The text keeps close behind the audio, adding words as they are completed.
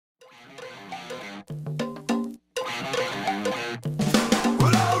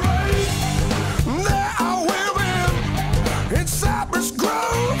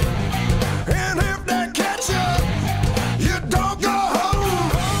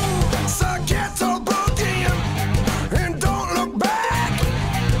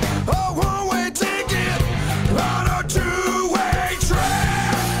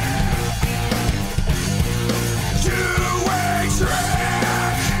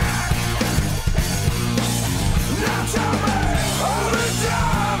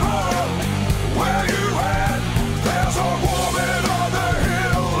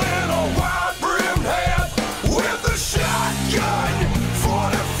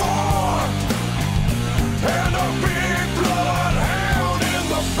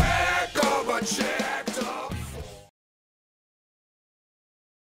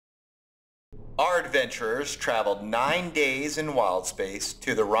Our adventurers traveled 9 days in Wildspace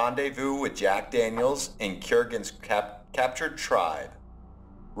to the rendezvous with Jack Daniels and Kyurgin's captured tribe.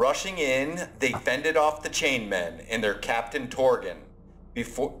 Rushing in, they fended off the chainmen and their captain Torgin,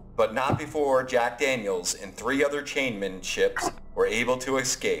 but not before Jack Daniels and 3 other chainmen ships were able to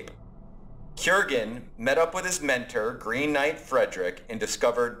escape. Kyurgin met up with his mentor, Green Knight Frederick, and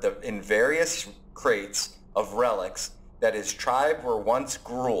discovered in various crates of relics that his tribe were once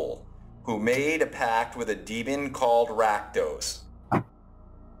Gruul, who made a pact with a demon called Rakdos.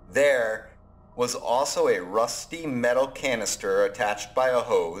 There was also a rusty metal canister attached by a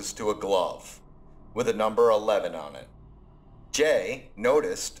hose to a glove, with a number 11 on it. Jay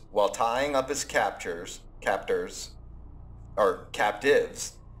noticed, while tying up his captives,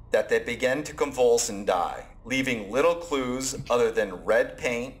 that they began to convulse and die, leaving little clues other than red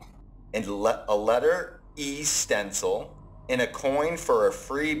paint and a letter E stencil and a coin for a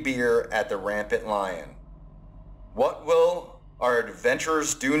free beer at the Rampant Lion. What will our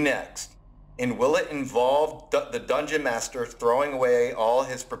adventurers do next? And will it involve the Dungeon Master throwing away all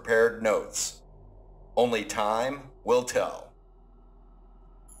his prepared notes? Only time will tell.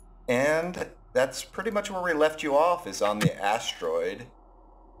 And that's pretty much where we left you off, is on the asteroid.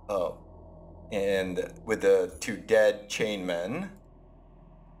 And with the 2 dead chainmen.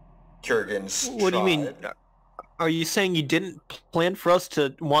 Kyurgin's What do you mean? Are you saying you didn't plan for us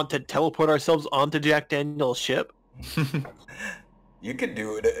to want to teleport ourselves onto Jack Daniel's ship? You could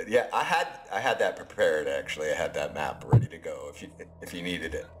do it. Yeah, I had that prepared, actually. I had that map ready to go if you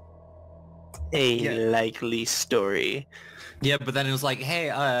needed it. Likely story. Yeah, but then it was like,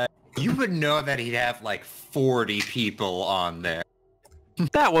 hey, you would know that he'd have like 40 people on there.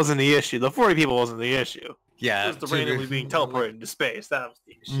 That wasn't the issue. The 40 people wasn't the issue. Yeah. It was the randomly being teleported into space. That was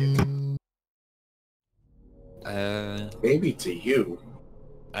the issue. Maybe to you.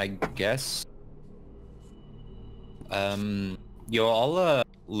 I guess. Yo, I'll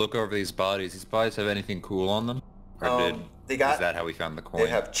look over these bodies. These bodies have anything cool on them? Or is that how we found the coin? They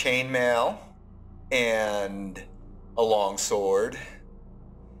have chainmail and a long sword.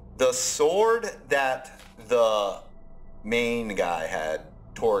 The sword that the main guy had,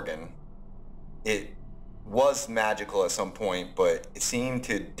 Torgin, it was magical at some point, but it seemed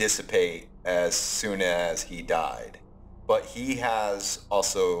to dissipate as soon as he died. But he has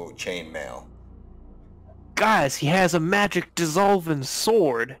also chainmail. Guys, he has a magic dissolving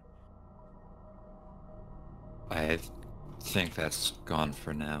sword. I think that's gone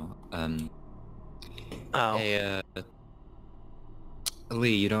for now. Oh. Hey,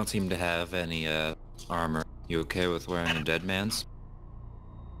 Lee, you don't seem to have any armor. You okay with wearing a dead man's?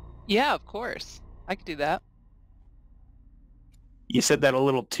 Yeah, of course. I could do that. You said that a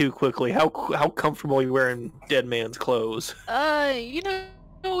little too quickly. How comfortable are you wearing dead man's clothes? You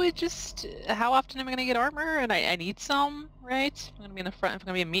know, it just... How often am I gonna get armor? And I need some, right? I'm gonna be in the front. If I'm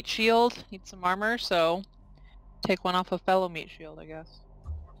gonna be a meat shield, need some armor, so... Take one off a fellow meat shield, I guess.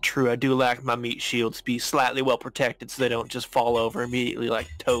 True, I do like my meat shields to be slightly well protected so they don't just fall over immediately like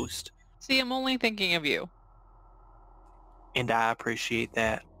toast. See, I'm only thinking of you. And I appreciate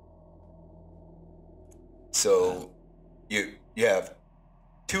that. So, you have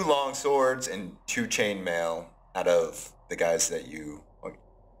 2 long swords and 2 chainmail out of the guys that you've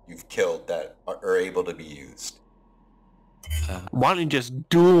killed that are able to be used. Why don't you just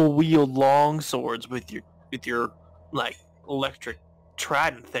dual wield long swords with your like electric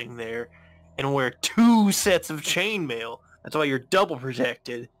trident thing there, and wear 2 sets of chainmail? That's why you're double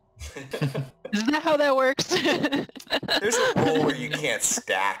protected. Isn't that how that works? There's a rule where you can't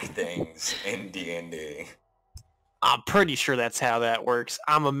stack things in D&D. I'm pretty sure that's how that works.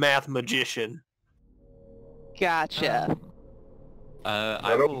 I'm a math magician. Gotcha.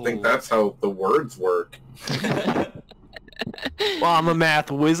 I don't think that's how the words work. Well, I'm a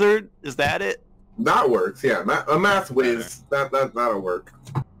math wizard. Is that it? That works, yeah. A math whiz. That'll work.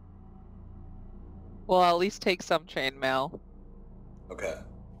 Well, I'll at least take some chainmail. Okay.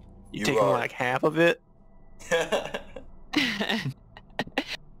 You taking like half of it?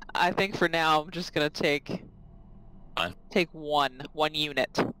 I think for now I'm just gonna take one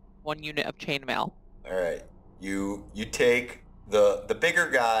unit of chainmail. All right. You take the bigger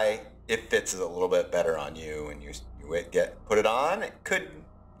guy. It fits a little bit better on you, and you put it on. It could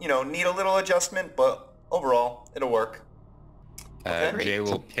need a little adjustment, but overall it'll work. Okay. Jay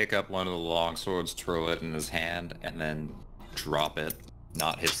will pick up one of the long swords, throw it in his hand, and then drop it.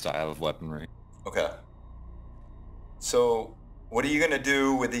 Not his style of weaponry. Okay. So, what are you gonna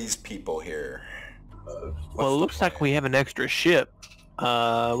do with these people here? Well, it looks like we have an extra ship. What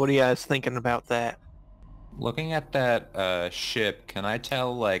are you guys thinking about that? Looking at that ship, can I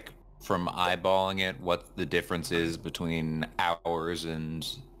tell, like, from eyeballing it what the difference is between ours and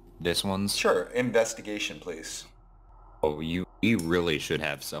this one's? Sure. Investigation, please. Oh, we really should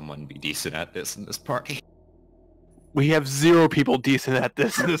have someone be decent at this in this party. We have 0 people decent at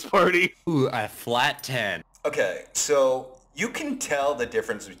this in this party. Ooh, a flat 10. Okay, so you can tell the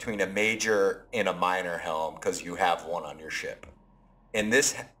difference between a major and a minor helm because you have one on your ship. And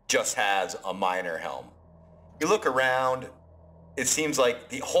this just has a minor helm. You look around, it seems like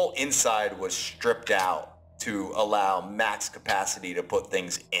the whole inside was stripped out to allow max capacity to put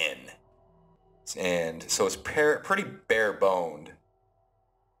things in. And so it's pretty bare-boned.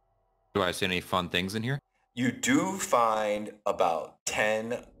 Do I see any fun things in here? You do find about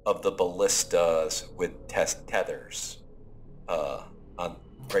 10 of the ballistas with tethers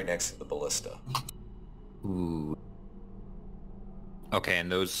right next to the ballista. Ooh. Okay,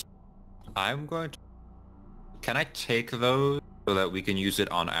 and those... Can I take those so that we can use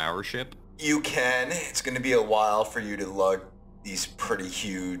it on our ship? You can. It's going to be a while for you to lug these pretty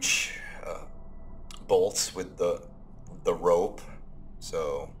huge bolts with the rope.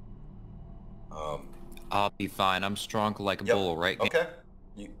 So... I'll be fine. I'm strong like a bull, right? Okay.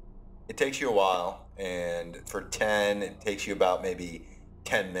 It takes you a while, and for 10, it takes you about maybe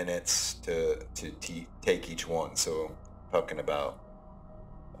 10 minutes to take each one. So, talking about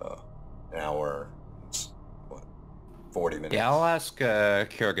an hour, what, 40 minutes. Yeah, I'll ask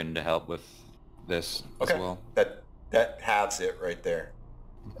Kyurgin to help with this as well. That halves it right there.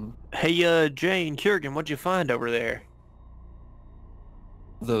 Mm-hmm. Hey, Jane, Kyurgin, what'd you find over there?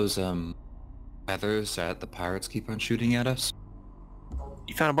 Those, feathers that the pirates keep on shooting at us.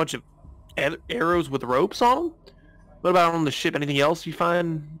 You found a bunch of arrows with ropes on them? What about on the ship? Anything else you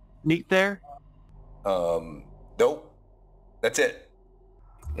find neat there? Nope. That's it.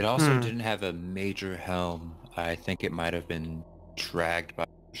 It also didn't have a major helm. I think it might have been dragged by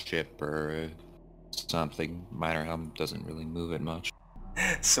a ship or something. Minor helm doesn't really move it much.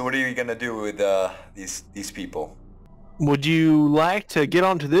 So what are you gonna do with these people? Would you like to get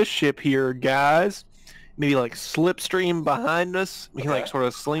onto this ship here, guys? Maybe like slipstream behind us. We can like sort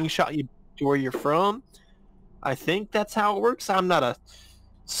of slingshot you to where you're from. I think that's how it works. I'm not a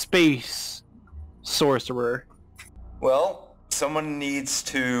space sorcerer. Well, someone needs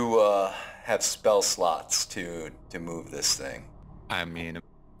to have spell slots to move this thing. I mean,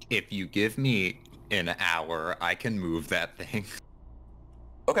 if you give me an hour, I can move that thing.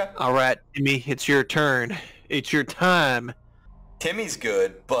 Okay. All right, Timmy, it's your turn. It's your time. Timmy's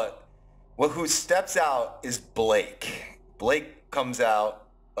good, but who steps out is Blake. Blake comes out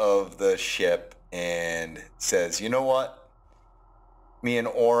of the ship and says, you know what? Me and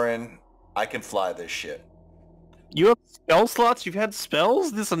Oran, I can fly this ship. You have spell slots? You've had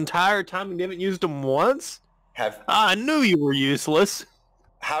spells this entire time and you haven't used them once? I knew you were useless.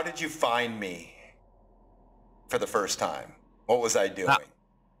 How did you find me for the first time? What was I doing?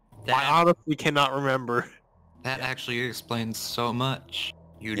 I honestly cannot remember. That actually explains so much.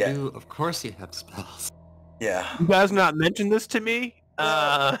 You do, of course you have spells. Yeah. You guys not mentioned this to me?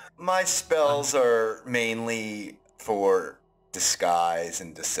 My spells are mainly for disguise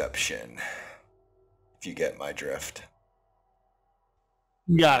and deception, if you get my drift.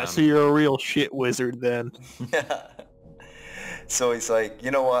 Got it, so you're a real shit wizard then. Yeah. So he's like,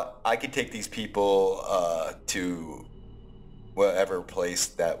 you know what? I could take these people to whatever place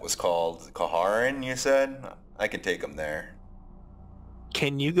that was called Caharan, you said? I could take them there.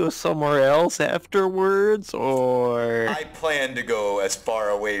 Can you go somewhere else afterwards, or...? I plan to go as far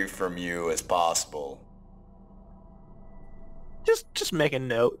away from you as possible. Just make a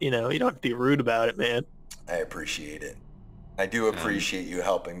note, you know? You don't have to be rude about it, man. I appreciate it. I do appreciate you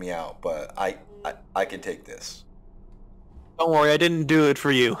helping me out, but I can take this. Don't worry, I didn't do it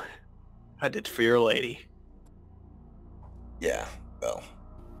for you. I did it for your lady. Yeah, well,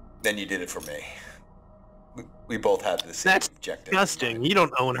 then you did it for me. We both had the same objective. That's disgusting. You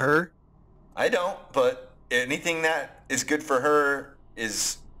don't own her. I don't, but anything that is good for her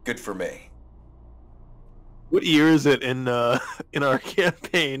is good for me. What year is it in our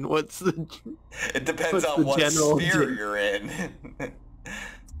campaign? What's the? It depends on what sphere you're in.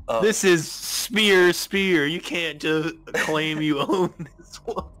 This is spear. You can't just claim you own this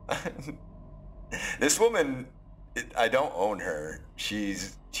one. This woman, I don't own her.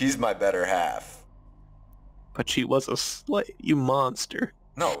 She's my better half. But she was a slave, you monster.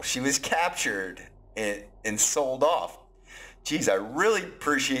 No, she was captured and sold off. Jeez, I really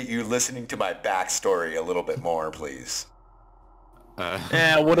appreciate you listening to my backstory a little bit more, please.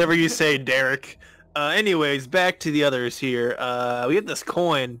 Yeah, whatever you say, Derek. Anyways, back to the others here. We get this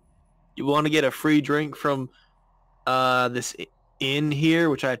coin. You want to get a free drink from this inn here,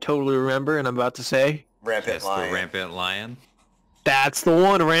 which I totally remember, and I'm about to say. Rampant Lion. The Rampant Lion. That's the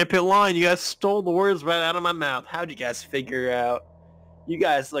one, Rampant Lion. You guys stole the words right out of my mouth. How'd you guys figure out? You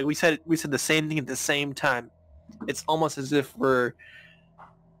guys, like we said the same thing at the same time. It's almost as if we're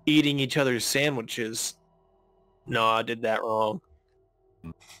eating each other's sandwiches. No, I did that wrong.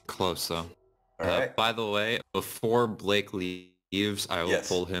 Close though. All right. By the way, before Blake leaves, I will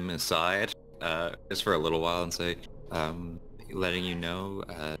pull him aside, just for a little while and say, letting you know,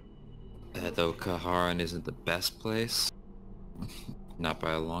 though Caharan isn't the best place, not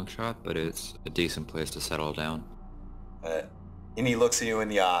by a long shot, but it's a decent place to settle down. And he looks at you in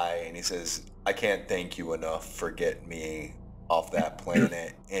the eye and he says, I can't thank you enough for getting me off that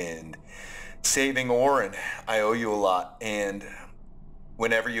planet and saving Oran. I owe you a lot. And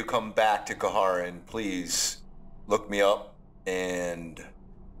whenever you come back to Caharan, please look me up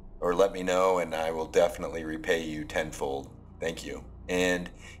or let me know, and I will definitely repay you tenfold. Thank you. And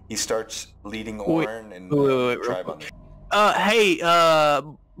he starts leading Oran and tribe on the... Hey,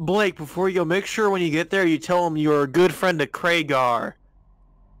 Blake, before you go, make sure when you get there you tell him you're a good friend to Kragar.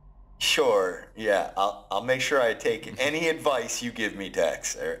 Sure, yeah. I'll make sure I take any advice you give me,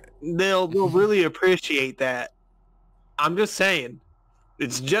 Tex. They'll really appreciate that. I'm just saying.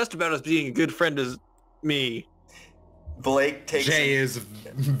 It's just about as being a good friend as me. Blake takes... Jay is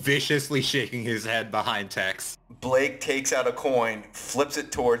viciously shaking his head behind Tex. Blake takes out a coin, flips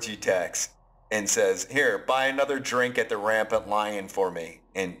it towards you, Tex, and says, here, buy another drink at the Rampant Lion for me,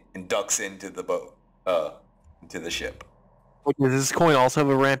 and ducks into the boat, into the ship. Does this coin also have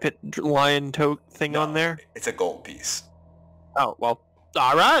a Rampant Lion thing on there? It's a gold piece. Oh, well,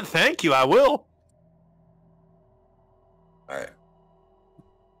 all right, thank you, I will. All right.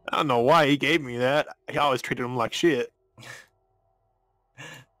 I don't know why he gave me that. I always treated him like shit.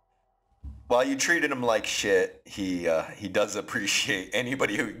 While you treated him like shit, he does appreciate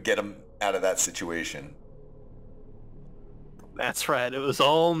anybody who can get him out of that situation. That's right, it was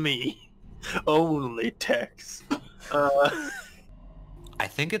all me. Only Tex. I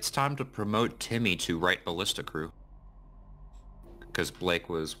think it's time to promote Timmy to Right Ballista crew. Because Blake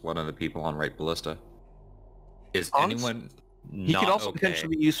was one of the people on Right Ballista. Is anyone He could also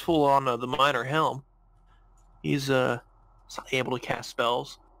potentially be useful on the Minor Helm. He's able to cast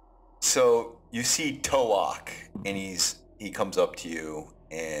spells. So you see Toak, and he comes up to you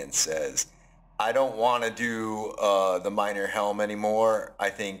and says, I don't want to do the Minor Helm anymore. I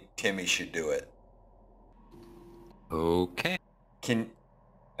think Timmy should do it. Okay.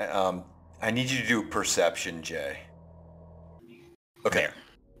 I need you to do perception, Jay. Okay. There.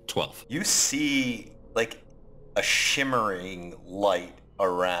 12. You see like a shimmering light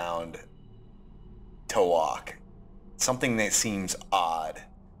around Toak. Something that seems odd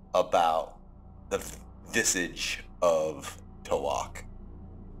about the visage of Toak.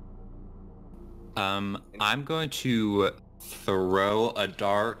 I'm going to throw a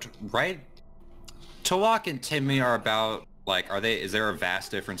dart right. Toak and Timmy are about is there a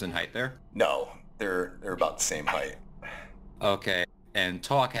vast difference in height there? No, they're about the same height. Okay, and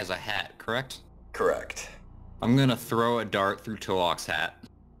Toak has a hat, correct? Correct. I'm gonna throw a dart through Toak's hat.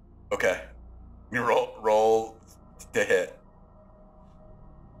 Okay. You roll to hit.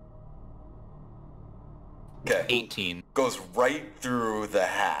 Okay. 18. Goes right through the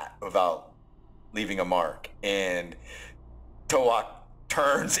hat without leaving a mark, and Toak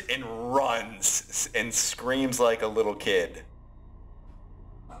turns and runs and screams like a little kid.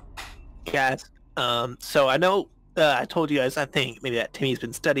 Guys, so I know I told you guys I think maybe that Timmy's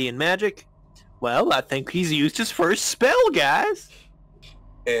been studying magic. Well, I think he's used his first spell, guys.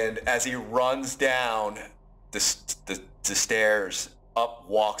 And as he runs down the stairs, up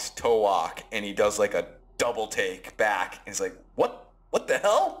walks Toak, and he does like a double take back. And he's like, what the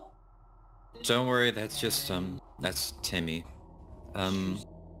hell? Don't worry, that's just that's Timmy. By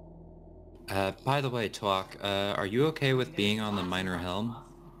the way, Toak, are you okay with being on the Minor Helm?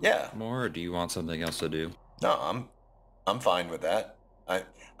 Yeah. More, or do you want something else to do? No, I'm fine with that.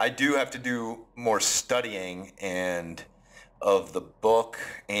 I do have to do more studying and of the book,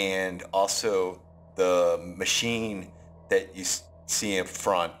 and also the machine that you see in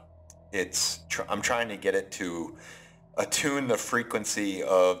front. I'm trying to get it to attune the frequency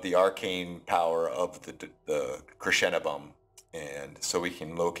of the arcane power of the crescentabum, and so we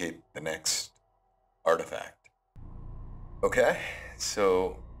can locate the next artifact. Okay,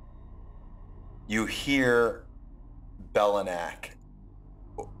 so you hear Bellinak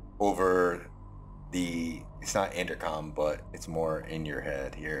over it's not intercom, but it's more in your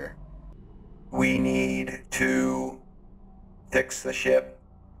head here. We need to fix the ship.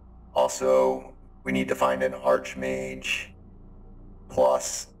 Also, we need to find an archmage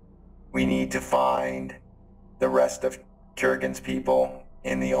Plus, we need to find the rest of Kyurgin's people,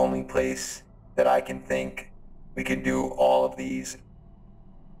 and the only place that I can think we could do all of these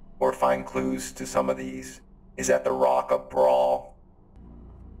or find clues to some of these is at the Rock of Brawl.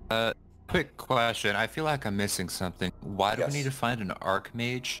 Quick question. I feel like I'm missing something. Why do Yes. we need to find an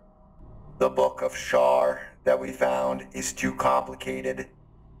Archmage? The Book of Shar that we found is too complicated,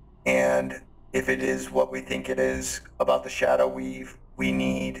 and if it is what we think it is about the Shadow Weave, we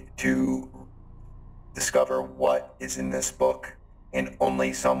need to discover what is in this book, and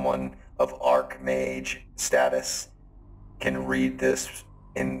only someone of Archmage status can read this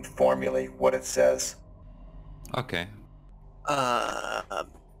and formulate what it says. Okay.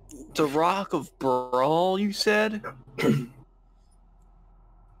 The Rock of Brawl, you said? Because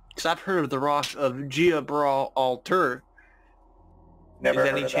I've heard of the Rock of Gibraltar. Never Is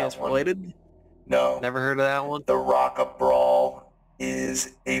heard any of chance that one. related? No. Never heard of that one? The Rock of Brawl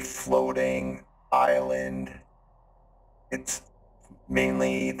is a floating island. It's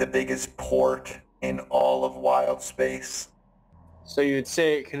mainly the biggest port in all of Wildspace. So you'd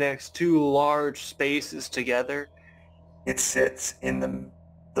say it connects two large spaces together? It sits in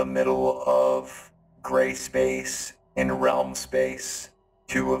the middle of Gray Space and Realm Space,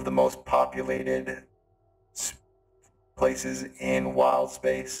 two of the most populated places in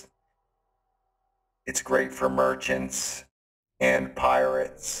Wildspace. It's great for merchants and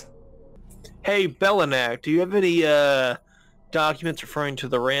pirates. Hey, Bellinak, do you have any documents referring to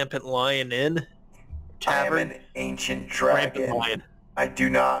the Rampant Lion Inn? Tavern? I am an ancient Rampant dragon. Lion. I do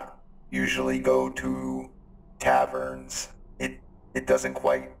not usually go to taverns. It doesn't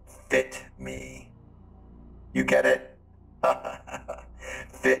quite fit me. You get it?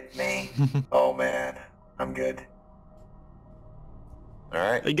 Fit me? Oh man, I'm good.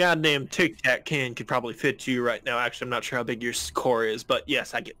 Alright. The goddamn Tic Tac can could probably fit you right now. Actually, I'm not sure how big your core is, but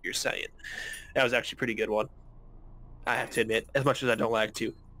yes, I get what you're saying. That was actually a pretty good one. I have to admit, as much as I don't like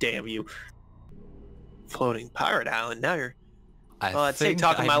to. Damn you. Floating pirate island. Now you're... I'd say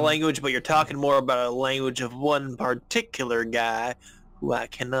talking my language, but you're talking more about a language of one particular guy who I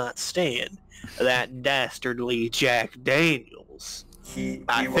cannot stand. That dastardly Jack Daniels.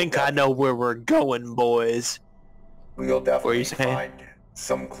 I think I know where we're going, boys. We'll definitely saying? find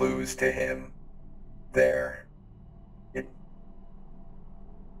some clues to him there.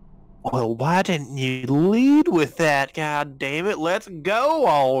 Well, why didn't you lead with that? God damn it! Let's go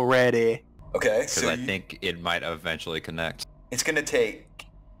already. Okay, Because so I think it might eventually connect. it's going to take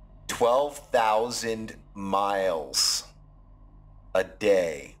 12,000 miles a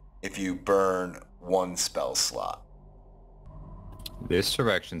day if you burn one spell slot. This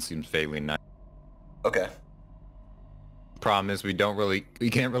direction seems vaguely nice. Okay. Problem is we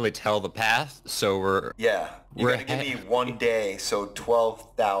can't really tell the path, so we're Yeah, you We're got to give me 1 day, so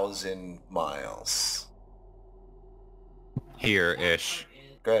 12,000 miles. here-ish.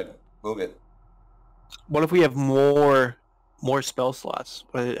 Good, move it. What if we have more spell slots?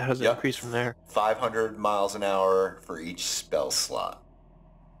 How does it Yep. increase from there? 500 miles an hour for each spell slot.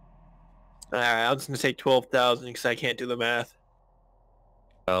 Alright, I was going to say 12,000 because I can't do the math.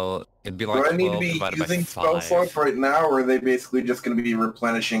 Well, it'd be like Do I need to 12 be divided by using spell 5. slots right now, or are they basically just going to be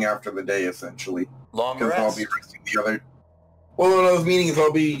replenishing after the day, essentially? Long Because I'll rest. be resting the other... Well, one of those meetings,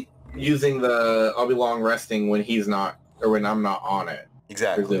 I'll be long resting when he's not, or when I'm not on it.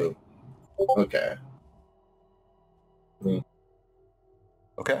 Exactly. Presume. Okay.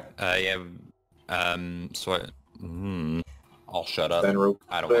 Okay. So I'll shut up. Then real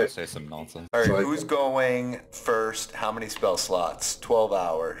I don't want quick. to say some nonsense. All right, So I who's think- going first? How many spell slots? 12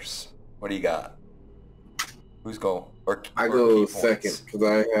 hours. What do you got? Who's going? I or go key second, points? because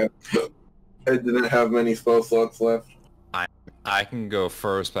I didn't have many spell slots left. I can go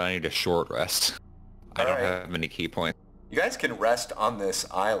first, but I need a short rest. I don't Alright. have many key points. You guys can rest on this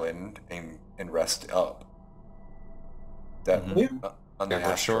island and rest up. That Mhm. on the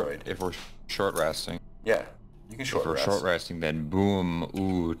asteroid. If we're short resting. Yeah, you can short If we're rest. short resting, then boom,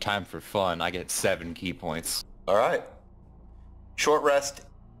 ooh, time for fun. I get 7 key points. All right. Short rest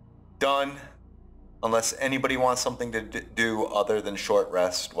done. Unless anybody wants something to do other than short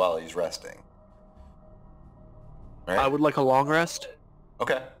rest while he's resting. All right. I would like a long rest.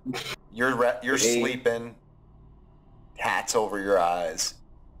 Okay. You're Hey. sleeping. Hats over your eyes.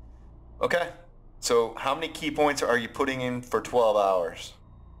 Okay. So how many key points are you putting in for 12 hours?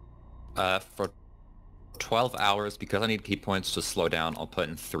 For 12 hours, because I need key points to slow down, I'll put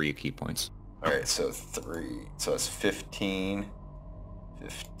in 3 key points. All right, so 3. So it's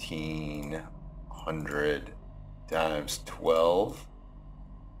 1,500 times 12.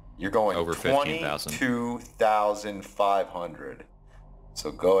 You're going Over 15,000. 22,500.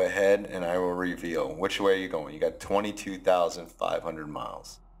 So go ahead and I will reveal. Which way are you going? You got 22,500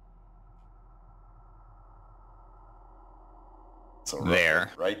 miles. So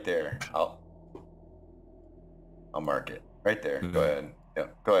there. Right there. I'll mark it. Right there. Go ahead. Yeah,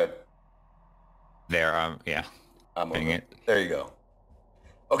 go ahead. There, yeah. I'm over it. There you go.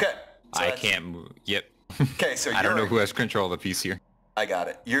 Okay. So I can't move. Yep. Okay, so I don't know who has control of the piece here. I got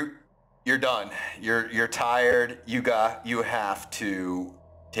it. You're done. You're tired. You have to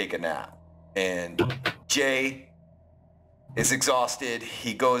take a nap. And Jay is exhausted.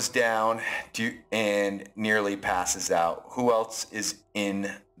 He goes down and nearly passes out. Who else is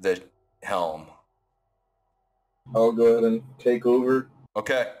in the helm? I'll go ahead and take over.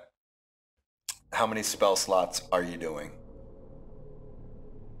 Okay. How many spell slots are you doing?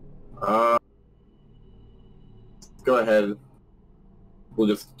 Go ahead. We'll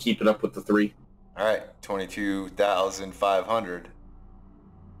just keep it up with the 3. All right, 22,500.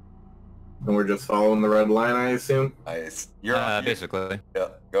 And we're just following the red line, I assume? You're basically. Yeah,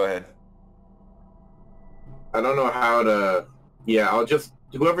 go ahead. I don't know how to... Yeah, I'll just...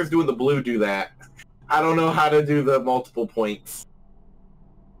 Whoever's doing the blue, do that. I don't know how to do the multiple points.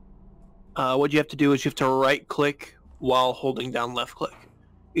 What you have to do is you have to right-click while holding down left-click.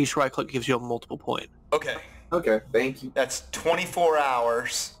 Each right-click gives you a multiple point. Okay. Okay, thank you. That's 24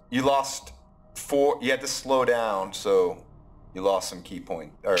 hours. You lost 4... You had to slow down, so you lost some key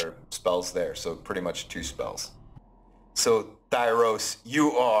point or spells there. So pretty much 2 spells. So Thyros,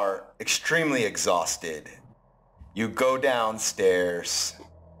 you are extremely exhausted. You go downstairs.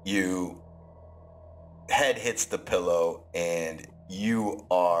 You head hits the pillow, and you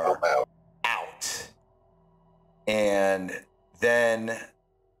are out. And then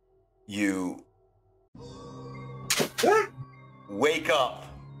you wake up,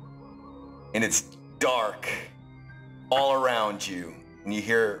 and it's dark all around you, and you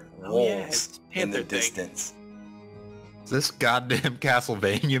hear wolves in the distance. Is this goddamn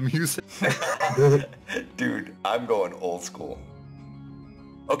Castlevania music? Dude, I'm going old school.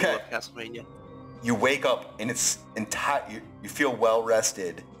 Okay. Castlevania. You wake up, and it's you feel well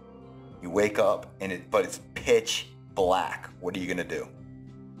rested. You wake up, but it's pitch black. What are you gonna do?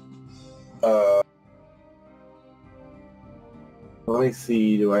 Let me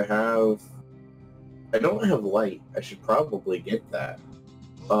see, do I have... I don't have light. I should probably get that.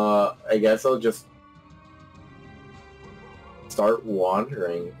 I guess I'll just start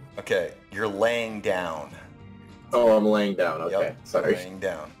wandering. Okay, you're laying down. Oh, I'm laying down. Okay, Yep, sorry. Laying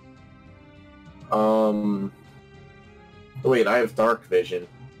down. Wait, I have dark vision.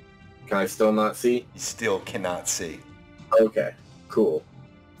 Can I still not see? You still cannot see. Okay, cool.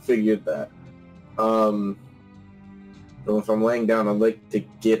 Figured that. So if I'm laying down, I'd like to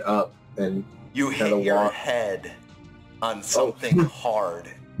get up and You hit your head on something hard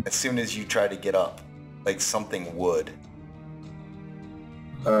as soon as you try to get up, like something would.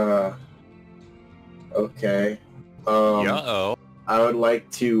 Okay. Uh-oh. I would like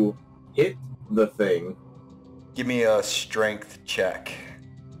to hit the thing. Give me a strength check.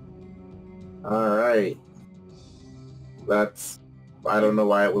 Alright. That's... I don't know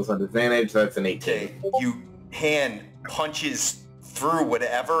why it was on advantage. That's an 18. Okay, you hand punches through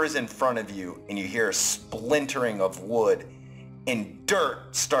whatever is in front of you, and you hear a splintering of wood, and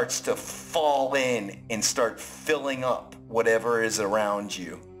dirt starts to fall in and start filling up whatever is around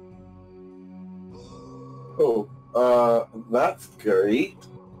you. Oh, that's great.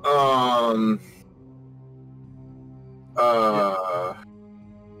 Huh.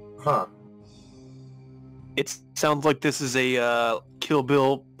 It sounds like this is a Kill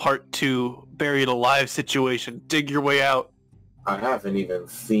Bill Part 2 buried alive situation. Dig your way out. I haven't even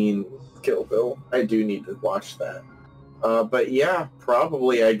seen Kill Bill. I do need to watch that. But yeah,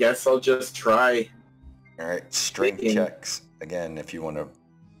 probably. I guess I'll just try. All right, strength checks again if you want to.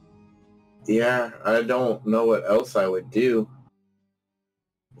 Yeah, I don't know what else I would do.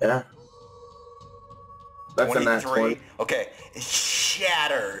 Yeah. That's a nat 20. Okay, it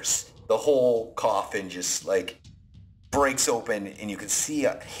shatters. The whole coffin just like breaks open, and you can see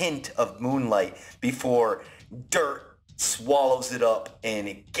a hint of moonlight before dirt swallows it up, and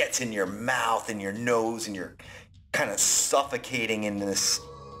it gets in your mouth and your nose, and you're kind of suffocating in this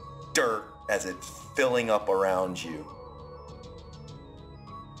dirt as it's filling up around you.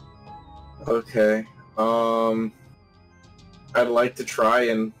 Okay. I'd like to try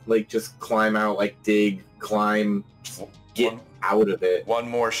and like just climb out, like dig, climb, get out of it. One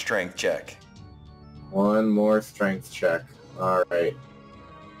more strength check. One more strength check. All right.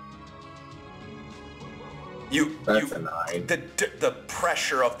 That's a 9. The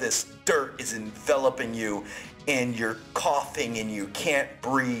pressure of this dirt is enveloping you, and you're coughing and you can't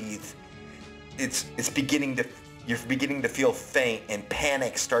breathe. It's beginning to, you're beginning to feel faint, and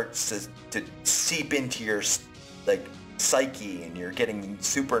panic starts to seep into your like psyche, and you're getting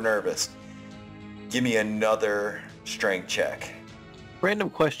super nervous. Give me another strength check. Random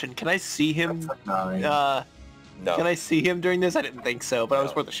question: can I see him? That's No. Can I see him during this? I didn't think so, but I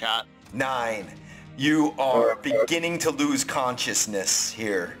was worth a shot. 9. You are beginning to lose consciousness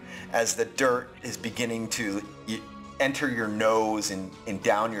here as the dirt is beginning to enter your nose and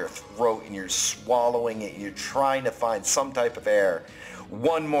down your throat, and you're swallowing it. You're trying to find some type of air.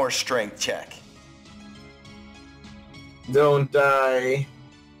 One more strength check. Don't die.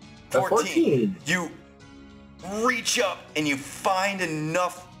 14. You reach up and you find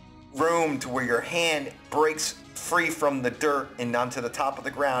enough room to where your hand breaks free from the dirt and onto the top of the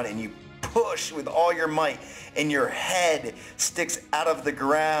ground, and you push with all your might, and your head sticks out of the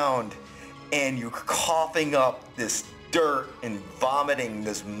ground, and you're coughing up this dirt and vomiting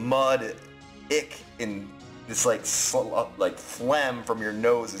this mud, ick, and this like phlegm from your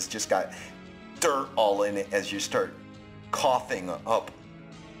nose has just got dirt all in it as you start coughing up.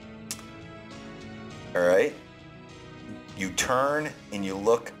 All right. You turn and you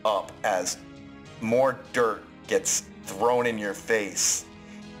look up as more dirt gets thrown in your face,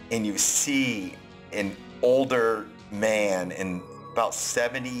 and you see an older man in about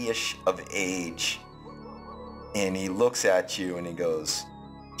 70-ish of age, and he looks at you and he goes,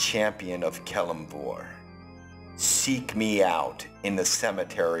 "Champion of Kelemvor, seek me out in the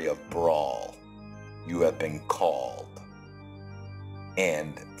cemetery of Brawl. You have been called."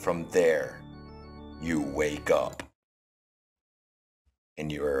 And from there, you wake up,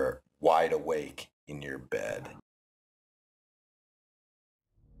 and you're wide awake in your bed.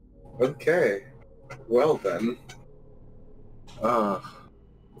 Okay. Well then.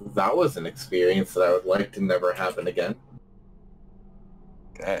 That was an experience that I would like to never happen again.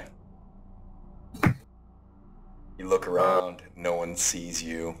 Okay. You look around, no one sees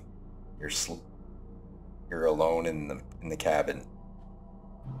you. You're alone in the cabin.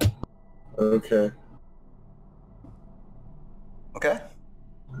 Okay. Okay.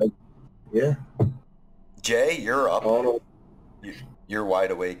 Yeah. Jay, you're up. Oh, You're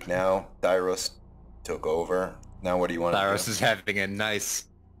wide awake now. Thyros took over. Now what do you want to do? Thyros is having a nice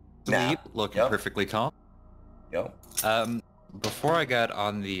sleep, Nap. looking Yep. perfectly calm. Yep. Before I got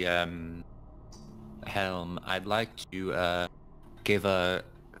on the helm, I'd like to give a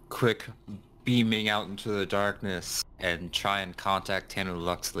quick beaming out into the darkness and try and contact Tanner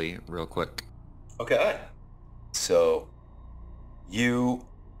Luxley real quick. Okay. So you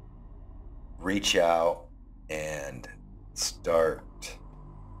reach out and start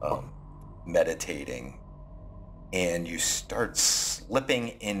meditating, and you start slipping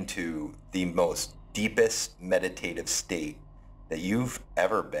into the most deepest meditative state that you've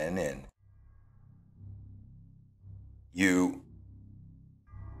ever been in. You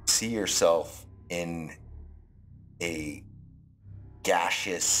see yourself in a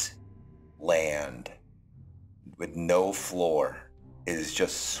gaseous land with no floor. It is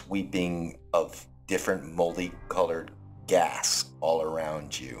just sweeping of different multicolored gas all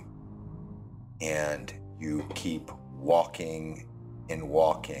around you. And you keep walking and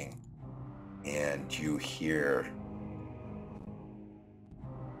walking, and you hear,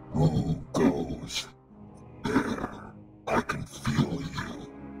 "Who goes there? I can feel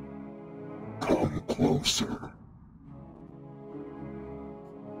you. Come closer."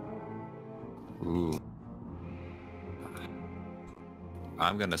 Ooh.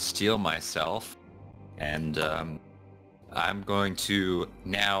 I'm gonna steel myself, and I'm going to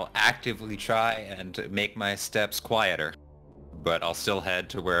now actively try and make my steps quieter, but I'll still head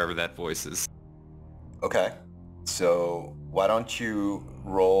to wherever that voice is. okay, so why don't you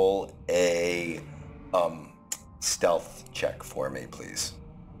roll a stealth check for me, please?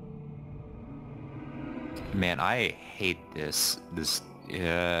 Man, I hate this.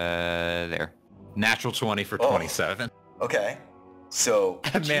 There. Natural 20 for Oh. 27. Okay, so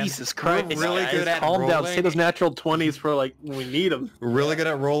Man, Jesus Christ! we're really guys, good at calm down. rolling. Say those natural 20s for like when we need them. We're really good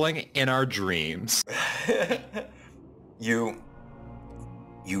at rolling in our dreams. the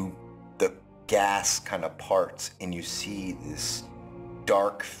gas kind of parts, and you see this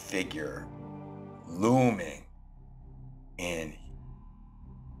dark figure looming, and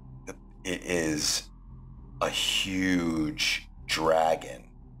it is a huge dragon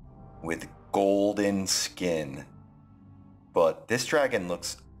with golden skin. But this dragon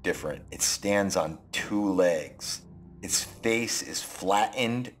looks different. It stands on 2 legs. Its face is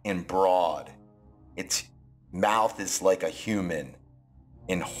flattened and broad. Its mouth is like a human,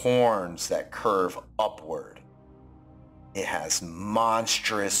 and horns that curve upward. It has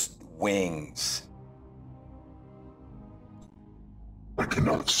monstrous wings. I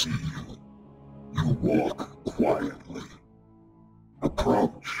cannot see you. You walk quietly.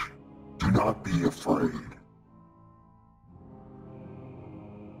 Approach. Do not be afraid.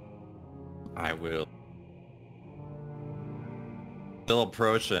 I will. Still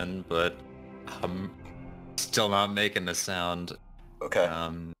approaching, but I'm still not making a sound. Okay.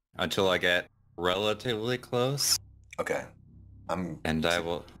 Until I get relatively close. Okay. And I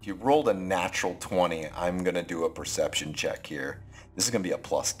will... You rolled a natural 20. I'm going to do a perception check here. This is going to be a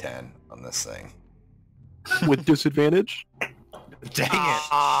plus 10 on this thing. With disadvantage? Dang it!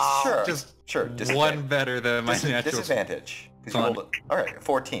 Sure. Just sure. one better than my natural... Disadvantage. 'Cause you rolled All right,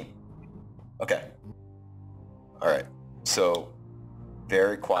 14. Okay. All right. So,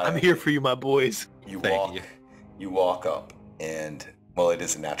 very quiet. I'm here for you, my boys. You Thank walk up, and well, it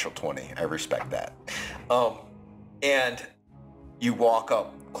is a natural 20. I respect that. And you walk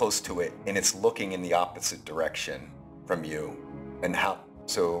up close to it, and it's looking in the opposite direction from you. And how?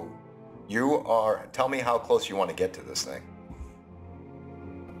 So, you are. Tell me how close you want to get to this thing.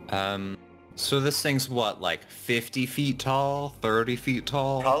 So this thing's what, like 50 feet tall, 30 feet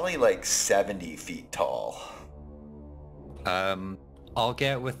tall? Probably like 70 feet tall. I'll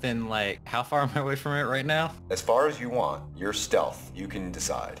get within like, how far am I away from it right now? As far as you want. You're stealth. You can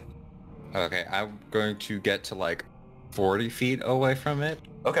decide. Okay, I'm going to get to like 40 feet away from it.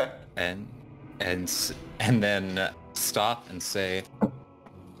 Okay. And then stop and say,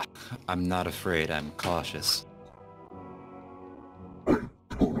 I'm not afraid, I'm cautious. I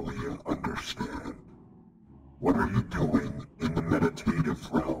totally understand. What are you doing in the meditative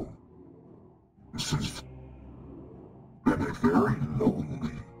realm? This has been a very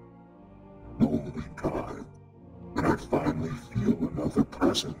lonely time, and I finally feel another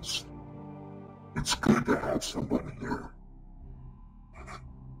presence. It's good to have someone here.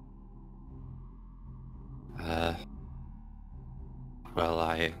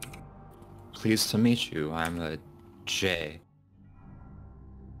 Well, pleased to meet you. I'm a J.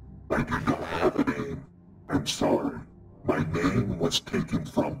 I do not have a name. I'm sorry. My name was taken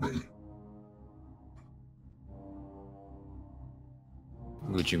from me.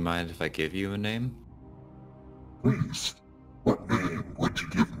 Would you mind if I give you a name? Please, what name would you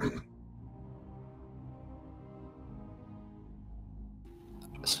give me?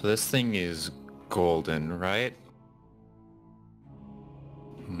 So this thing is golden, right?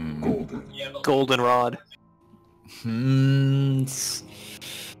 Golden. Goldenrod.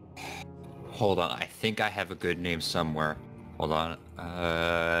 Hold on, I think I have a good name somewhere. Hold on.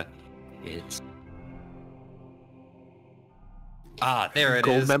 It's... there it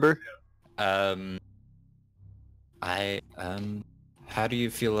is. Goldmember? How do you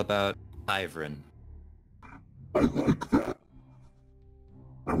feel about Ivrin? I like that.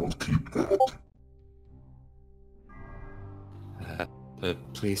 I will keep that.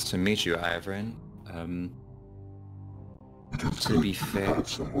 Pleased to meet you, Ivrin. It is To good be to fair... have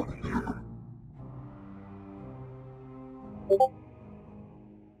someone here.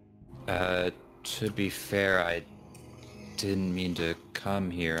 To be fair, I didn't mean to come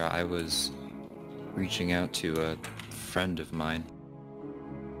here. I was reaching out to a friend of mine.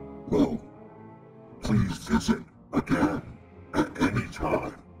 Well, please visit again at any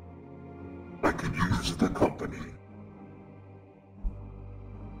time. I could use the company.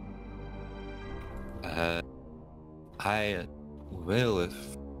 I will if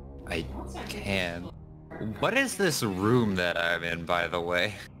I can. What is this room that I'm in, by the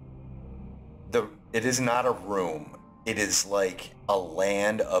way? It is not a room. It is like a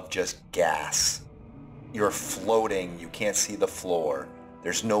land of just gas. You're floating. You can't see the floor.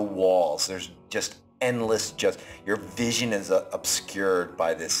 There's no walls. There's just endless, your vision is obscured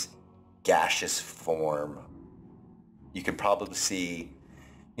by this gaseous form. You can probably see,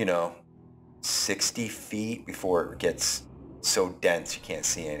 60 feet before it gets so dense you can't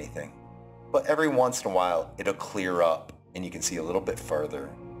see anything. But every once in a while, it'll clear up and you can see a little bit further.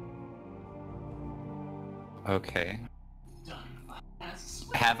 Okay.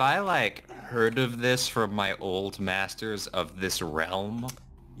 Have I, heard of this from my old masters of this realm?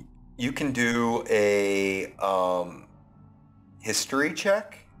 You can do a history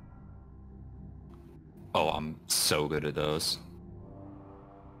check. Oh, I'm so good at those.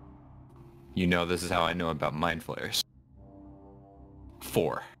 This is how I know about mind flayers.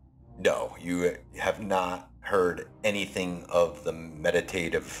 4. No, you have not heard anything of the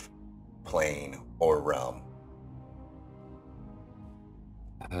meditative plane or realm.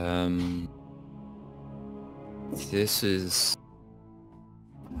 This is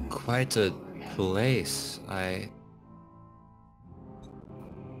quite a place. Are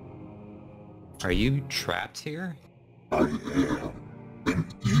you trapped here? I am. An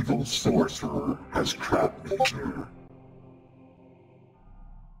evil sorcerer has trapped me here.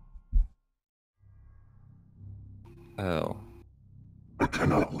 Oh. I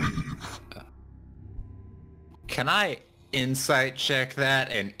cannot leave. Can I insight check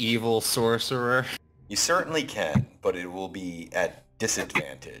that, an evil sorcerer? You certainly can, but it will be at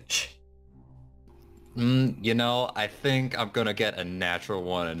disadvantage. You know, I think I'm gonna get a natural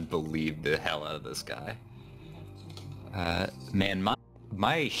one and believe the hell out of this guy. Man,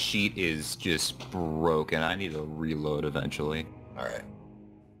 my sheet is just broken. I need to reload eventually. Alright.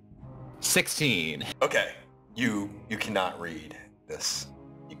 16. Okay. You cannot read this.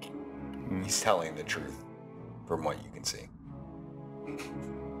 He's telling the truth from what you can see.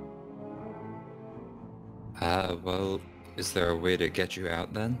 Well, is there a way to get you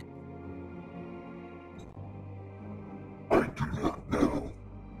out then? I do not know.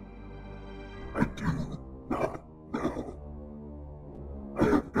 I do not know. I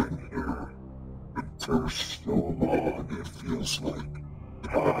have been here for so long it feels like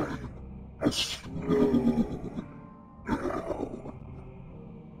time has slowed down.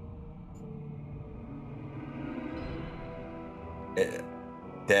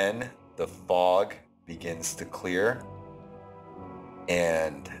 Then the fog begins to clear,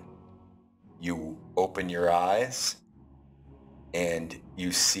 and you open your eyes, and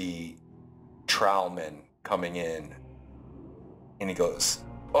you see Trowman coming in, and he goes,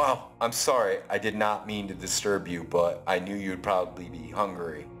 "Oh, I'm sorry, I did not mean to disturb you, but I knew you'd probably be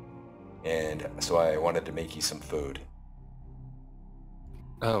hungry, and so I wanted to make you some food."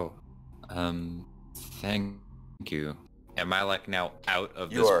 Oh, thank you. Am I like now out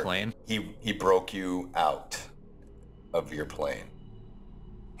of this plane? He broke you out of your plane.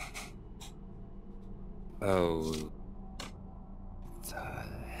 Oh, the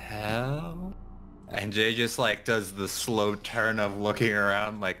hell? And Jay just like does the slow turn of looking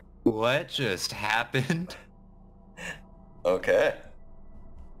around like, what just happened? Okay.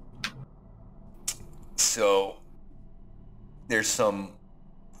 So there's some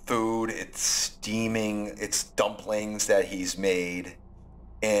food, it's steaming, it's dumplings that he's made,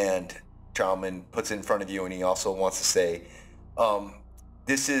 and Trowman puts it in front of you, and he also wants to say,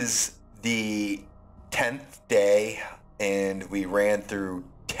 this is the 10th day, and we ran through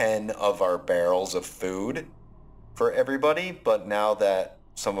 10 of our barrels of food for everybody, but now that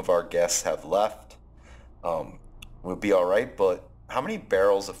some of our guests have left, we'll be all right. But how many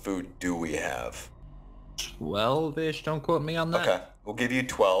barrels of food do we have? 12-ish, don't quote me on that. Okay, we'll give you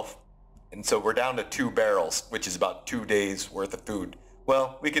 12. And so we're down to 2 barrels, which is about 2 days worth of food.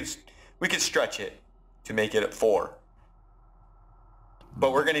 Well, we could stretch it to make it at 4.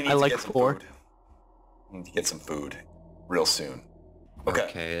 But we're gonna need to get some food. We need to get some food real soon.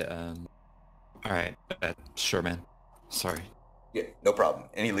 Okay. All right. Sure, man. Sorry. Yeah, no problem.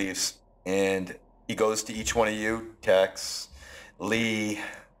 And he leaves, and he goes to each one of you, Tex, Lee,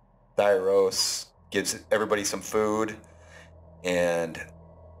 Thyros, gives everybody some food, and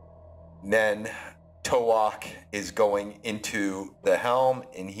then Towak is going into the helm,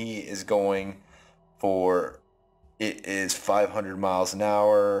 and he is going for, it is 500 miles an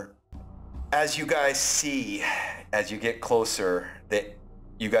hour. As you guys see, as you get closer, that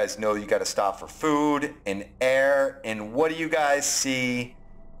you guys know you got to stop for food and air, and what do you guys see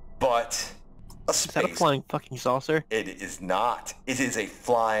but a space? Is that a flying fucking saucer? It is not. It is a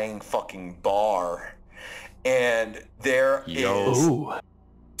flying fucking bar, and there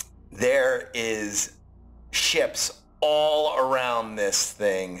is ships all around this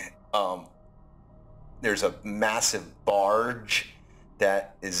thing. There's a massive barge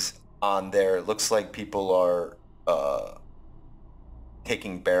that is on there. It looks like people are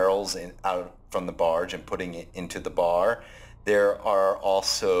taking barrels out from the barge and putting it into the bar. There are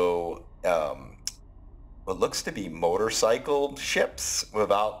also what looks to be motorcycle ships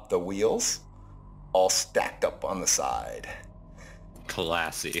without the wheels, all stacked up on the side.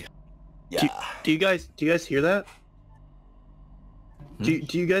 Classy. Yeah. Do you guys hear that? Do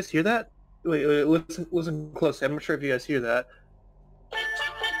you guys hear that? Wait, listen close. I'm not sure if you guys hear that.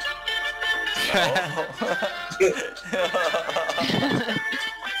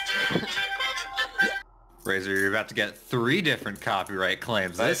 Razor, you're about to get 3 different copyright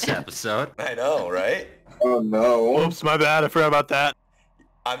claims this episode. I know, right? Oh no. Oops, my bad. I forgot about that.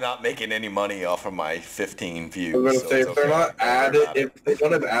 I'm not making any money off of my 15 views. I was gonna so say, it's if they're okay. not added, if they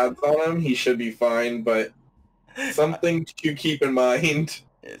don't have ads on him, he should be fine, but something to keep in mind.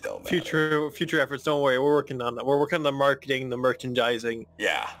 It don't matter. Future efforts. Don't worry, we're working on that. We're working on the marketing, the merchandising.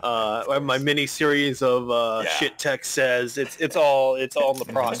 Yeah. My mini series of shit tech says it's all in the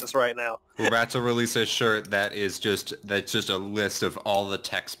process right now. We're about to release a shirt that's just a list of all the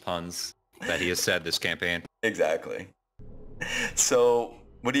text puns that he has said this campaign. Exactly. So,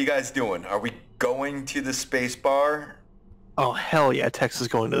 what are you guys doing? Are we going to the space bar? Oh hell yeah, Tex is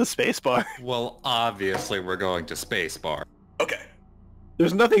going to the space bar. Well, obviously we're going to space bar. Okay.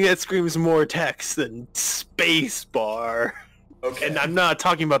 There's nothing that screams more Tex than space bar. Okay. And I'm not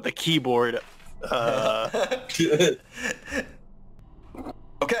talking about the keyboard. Okay,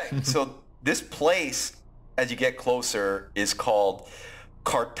 so this place, as you get closer, is called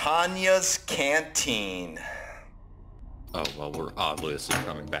Cartania's Canteen. Oh, well, we're obviously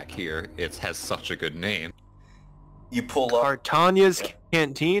coming back here. It has such a good name. You pull up... Cartania's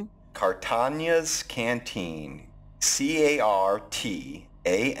Canteen? Cartania's Canteen. Cartania''S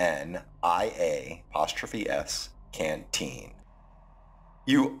Canteen.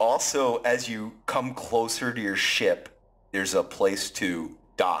 You also, as you come closer to your ship, there's a place to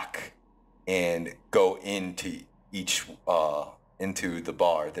dock and go into into the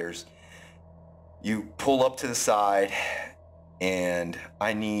bar. You pull up to the side, and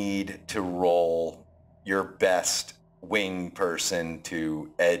I need to roll your best wing person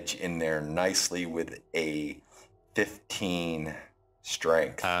to edge in there nicely with a 15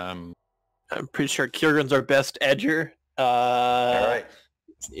 strength. I'm pretty sure Kyurgin's our best edger. All right.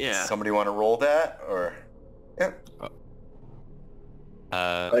 Yeah. Somebody want to roll that, or? Yeah.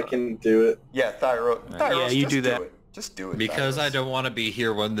 I can do it. Yeah, Thyros. Yeah, you just do that. It. Just do it. Because Thyros. I don't want to be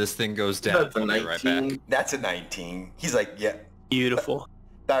here when this thing goes down. That's a I'll be right back. 19. That's a 19. He's like, yeah. Beautiful.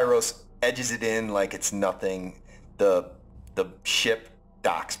 Thyros edges it in like it's nothing. The ship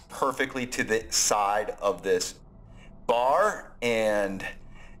docks perfectly to the side of this bar, and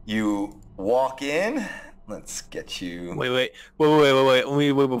you walk in. Let's get you. Wait.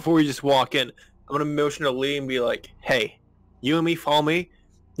 Before we just walk in, I'm gonna motion to Lee and be like, "Hey, you and me, follow me.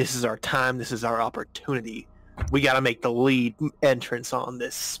 This is our time. This is our opportunity. We gotta make the lead entrance on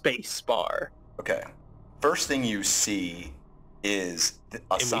this space bar." Okay. First thing you see is a And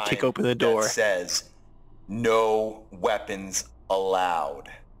we sign kick open the door. that says, "No weapons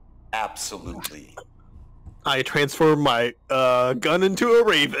allowed." Absolutely. I transform my gun into a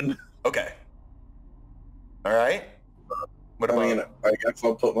raven. Okay. All right. What about? I guess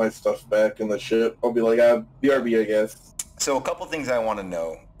I'll put my stuff back in the ship. I'll be like, BRB, I guess. So a couple things I want to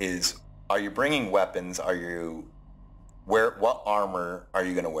know is, are you bringing weapons? What armor are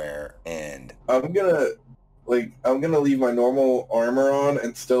you gonna wear? And I'm gonna leave my normal armor on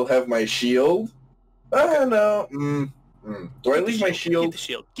and still have my shield. I don't know. Do I leave my shield?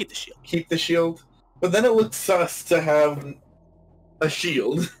 Keep the shield. Keep the shield. But then it looks sus to have a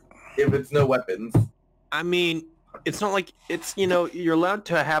shield if it's no weapons. I mean, it's not like it's, you're allowed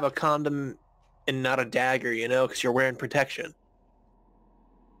to have a condom and not a dagger, because you're wearing protection.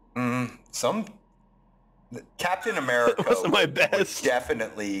 Captain America wasn't my would best.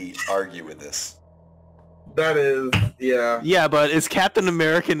 definitely argue with this. That is, yeah. Yeah, but is Captain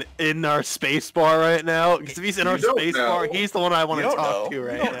America in our space bar right now? Because if he's in our space bar, he's the one I want to talk to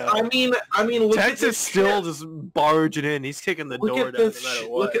right now. I mean, look at Tex this is still just barging in. He's kicking the door down no matter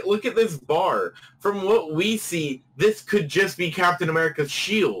what. Look at this bar. From what we see, this could just be Captain America's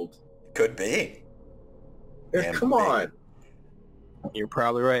shield. Could be. Come on. You're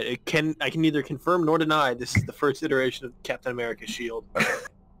probably right. I can neither confirm nor deny this is the first iteration of Captain America's shield.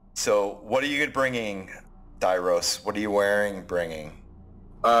 So, what are you bringing, Thyros? What are you bringing?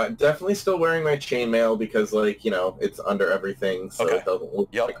 Definitely still wearing my chainmail because, it's under everything, so it doesn't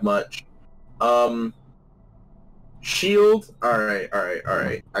look like much. Shield. All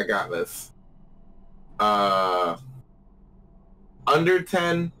right. I got this. Under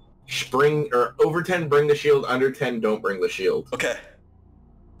 10, over 10, bring the shield. Under 10, don't bring the shield. Okay.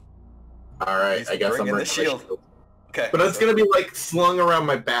 All right. I guess I'm bringing the shield. Okay. But it's gonna be slung around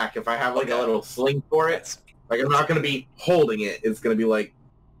my back if I have a little sling for it. I'm not gonna be holding it. It's gonna be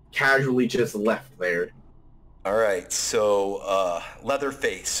casually just left there. All right. So,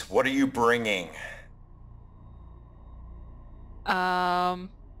 Leatherface, what are you bringing? I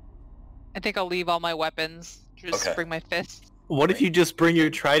think I'll leave all my weapons. Just bring my fists. What if you just bring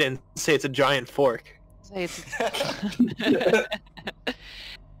your trident and say it's a giant fork? Say it's.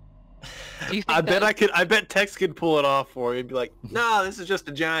 I bet Tex could pull it off for you. He'd be like, "Nah, this is just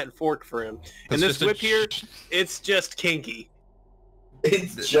a giant fork for him." And this whip here, it's just kinky.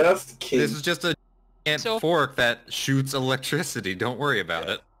 It's just kinky. This is just a giant fork that shoots electricity. Don't worry about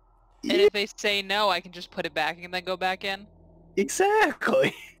it. And if they say no, I can just put it back and then go back in?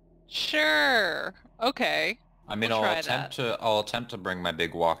 Exactly. Sure. Okay. I mean, We'll I'll try attempt to bring my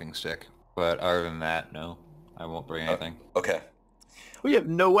big walking stick, but other than that, no, I won't bring anything. Okay. We have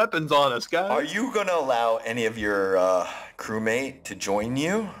no weapons on us, guys. Are you gonna allow any of your crewmate to join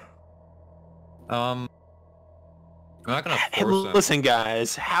you? I'm not gonna Hey, force them. listen,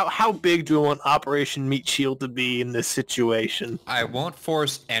 guys. How big do we want Operation Meat Shield to be in this situation? I won't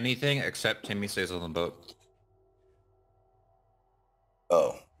force anything except Timmy stays on the boat.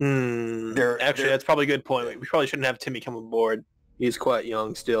 Oh. Actually, that's probably a good point. We probably shouldn't have Timmy come aboard. He's quite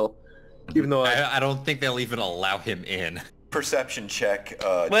young still. Even though I don't think they'll even allow him in. Perception check.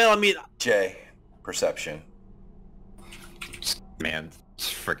 Well, I mean... Jay, perception. Man,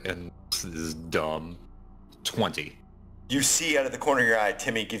 freaking, this is dumb. 20. You see out of the corner of your eye,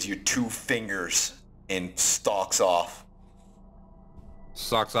 Timmy gives you 2 fingers and stalks off.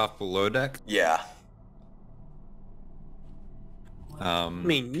 Socks off below deck? Yeah. I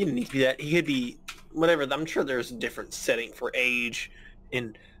mean, you didn't need to be that. He could be... Whatever. I'm sure there's a different setting for age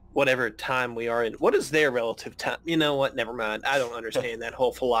in whatever time we are in. What is their relative time? You know what? Never mind. I don't understand that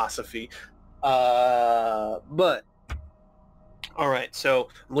whole philosophy. But... Alright, so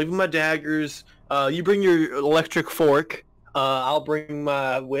I'm leaving my daggers. You bring your electric fork. I'll bring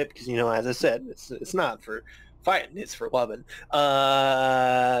my whip, because, you know, as I said, it's not for fighting, it's for loving.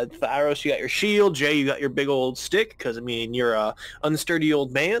 Thyros, you got your shield. Jay, you got your big old stick, because, I mean, you're a unsturdy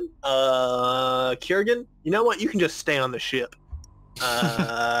old man. Kyurgin, you know what? You can just stay on the ship.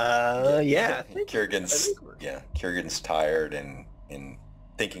 Yeah. Kyurgin's tired and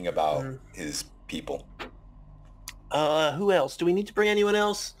thinking about his people. Who else? Do we need to bring anyone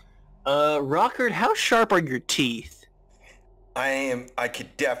else? Rockard, how sharp are your teeth? I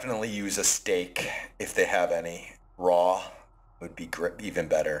could definitely use a steak if they have any. Raw would be even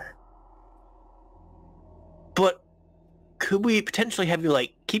better. But could we potentially have you,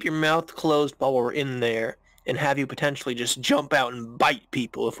 like, keep your mouth closed while we're in there and have you potentially just jump out and bite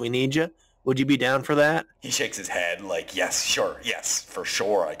people if we need you? Would you be down for that? He shakes his head like, yes, sure, yes, for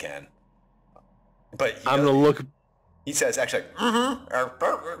sure I can. But I'm gonna look... He says, actually,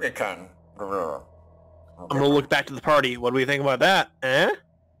 it can. I'm gonna look back to the party. What do we think about that?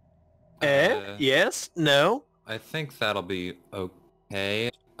 Yes? No? I think that'll be okay.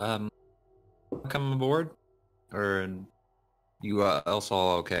 Come aboard? Or you else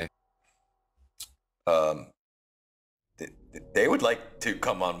all okay? They would like to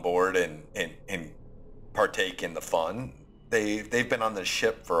come on board and partake in the fun. They've been on the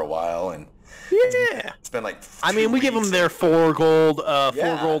ship for a while, and yeah, it's been like. I mean, we give them their 4 gold,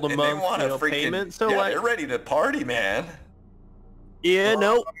 $4 gold a and month, payment. So like, they're ready to party, man. Yeah,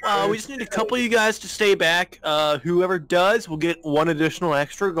 no, we just need a couple of you guys to stay back. Whoever does will get 1 additional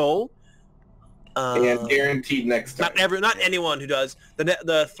extra gold. And guaranteed next time. Not anyone who does.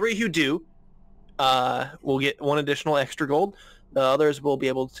 The 3 who do, will get 1 additional extra gold. The others will be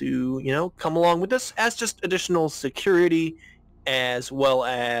able to, you know, come along with us as just additional security, as well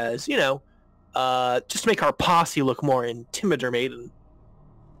as, you know, just make our posse look more intimidating.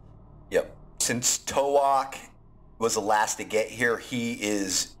 Yep. Since Towak was the last to get here, he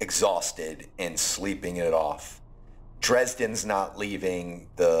is exhausted and sleeping it off. Dresden's not leaving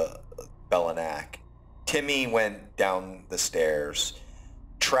the Bellinak. Timmy went down the stairs.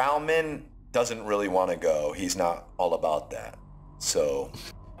 Trowman doesn't really want to go. He's not all about that. So...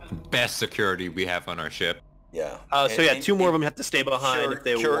 Best security we have on our ship. Yeah. So yeah, 2 more of them have to stay behind if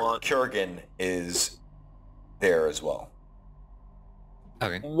they want. Kyurgin is there as well.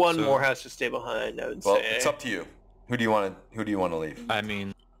 Okay. 1 more has to stay behind, I would say. Well, it's up to you. Who do you want to leave? I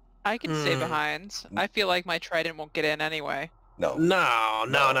mean, I can stay behind. I feel like my trident won't get in anyway. No.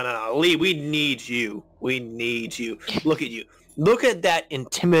 No. Lee, we need you. We need you. Look at you. Look at that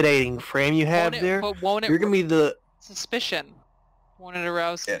intimidating frame you have there. You're gonna be the suspicion. Won't it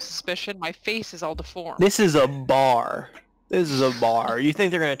arouse some suspicion? My face is all deformed. This is a bar. You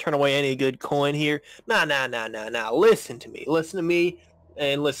think they're gonna turn away any good coin here? Nah. Listen to me,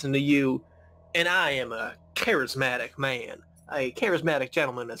 and listen to you. And I am a charismatic man. A charismatic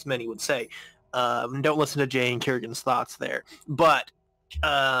gentleman, as many would say. Don't listen to Jay and Kyurgin's thoughts there. But,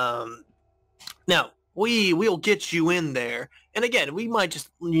 now, we'll get you in there. And again, you might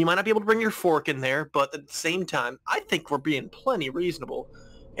not be able to bring your fork in there, but at the same time, I think we're being plenty reasonable.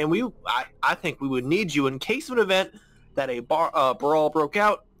 And I think we would need you in case of an event that a brawl broke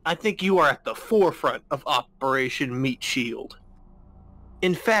out. I think you are at the forefront of Operation Meat Shield.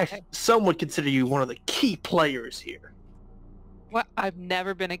 In fact, some would consider you one of the key players here. What? I've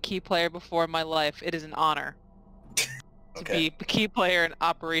never been a key player before in my life. It is an honor to be a key player in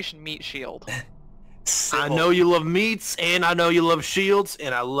Operation Meat Shield. Civil, I know you love meats, and I know you love shields,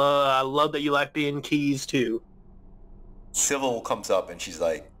 and I love that you like being keys too. Civil comes up and she's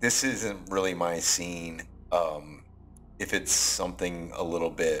like, "This isn't really my scene. If it's something a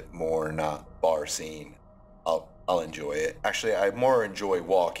little bit more not bar scene, I'll enjoy it. Actually, I more enjoy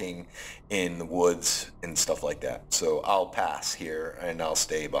walking in the woods and stuff like that. So I'll pass here and I'll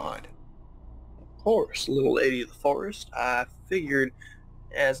stay behind." Of course, little lady of the forest. I figured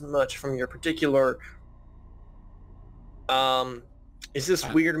as much from your particular. Is this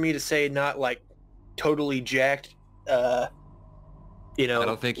weird of me to say? Not like totally jacked. You know, I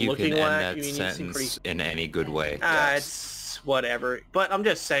don't think you can end that sentence in any good way. Yes. It's whatever. But I'm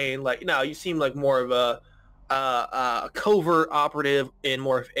just saying, like, no, you seem like more of a covert operative and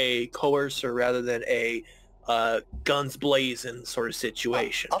more of a coercer rather than a guns blazing sort of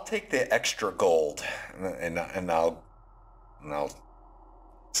situation. I'll take the extra gold, and I'll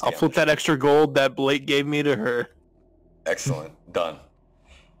flip that extra gold that Blake gave me to her. Excellent. Done.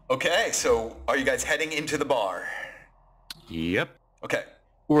 Okay, so are you guys heading into the bar? Yep. Okay.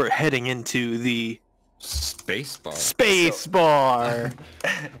 We're heading into the space bar. Space bar.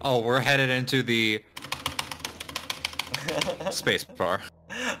 Oh, we're headed into the space bar.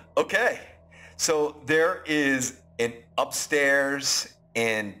 Okay. So there is an upstairs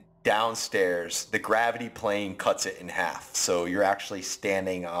and downstairs. The gravity plane cuts it in half. So you're actually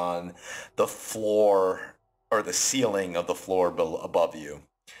standing on the floor or the ceiling of the floor above you.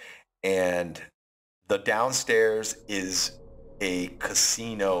 And the downstairs is a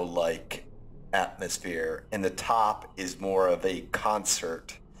casino-like atmosphere, and the top is more of a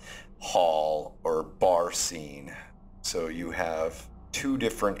concert hall or bar scene. So you have two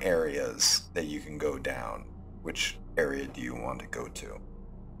different areas that you can go down. Which area do you want to go to?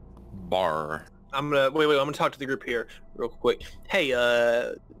 Bar. I'm gonna talk to the group here real quick. Hey,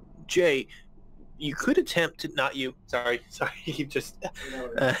 Jay, you could attempt to you just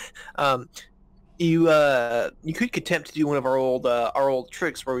you could attempt to do one of our old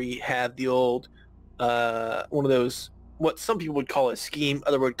tricks where we have the old one of those, what some people would call a scheme,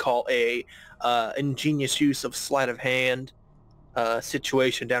 other would call a ingenious use of sleight of hand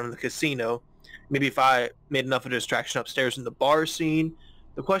situation down in the casino. Maybe if I made enough of a distraction upstairs in the bar scene.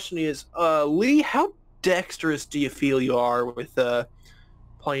 The question is, Lee, how dexterous do you feel you are with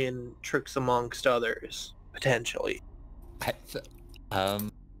playing tricks amongst others, potentially?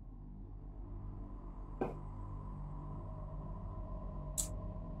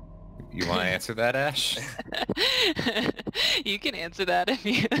 You want to answer that, Ash? You can answer that if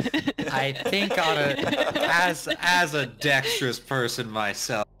you... I think as a dexterous person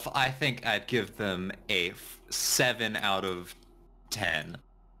myself, I think I'd give them a 7 out of 10.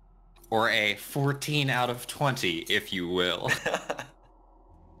 Or a 14 out of 20, if you will.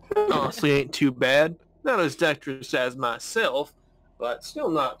 Honestly, ain't too bad. Not as dexterous as myself, but still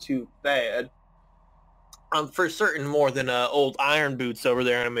not too bad. I'm for certain more than old Iron Boots over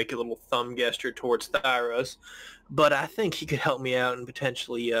there, and I make a little thumb gesture towards Thyros. But I think he could help me out in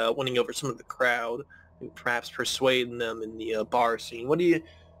potentially winning over some of the crowd, and perhaps persuading them in the bar scene. What do you...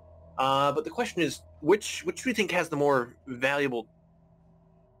 but the question is, which do you think has the more valuable...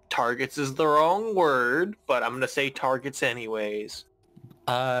 Targets is the wrong word, but I'm going to say targets anyways.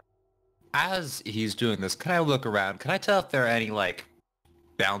 As he's doing this, can I look around? Can I tell if there are any, like,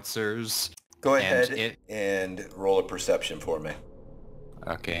 bouncers? Go ahead and roll a perception for me.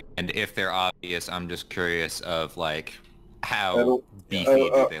 Okay. And if they're obvious, I'm just curious of, like, how beefy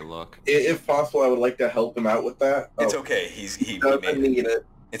do they look? If possible, I would like to help him out with that. It's okay. He doesn't need it.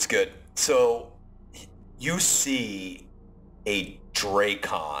 It's good. So, you see a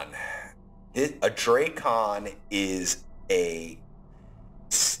Dracon. A Dracon is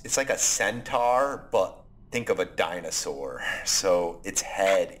it's like a centaur, but think of a dinosaur. So its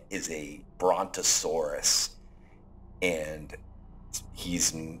head is a brontosaurus, and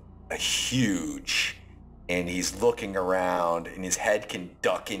he's a huge, and he's looking around, and his head can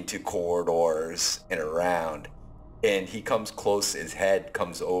duck into corridors and around, and he comes close, his head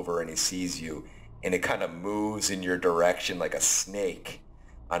comes over and he sees you, and it kind of moves in your direction like a snake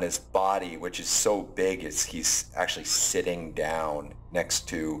on his body, which is so big he's actually sitting down next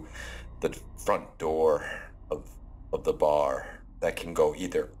to the front door of the bar that can go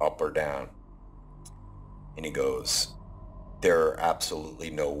either up or down. And he goes, "There are absolutely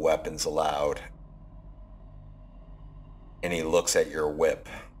no weapons allowed." And he looks at your whip.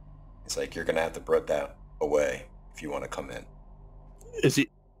 He's like, "You're gonna have to put that away if you want to come in." Is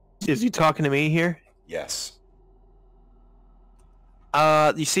he talking to me here? Yes.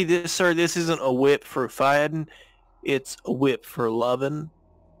 You see this, sir? This isn't a whip for fighting. It's a whip for loving.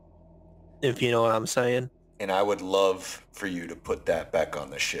 if you know what I'm saying. And I would love for you to put that back on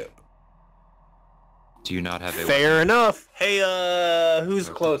the ship. Do you not have a Fair weapon? enough. Hey, who's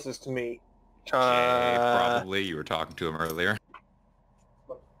closest to me? Jay, probably. You were talking to him earlier.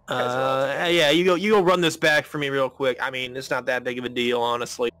 Yeah, you go run this back for me real quick. I mean, it's not that big of a deal,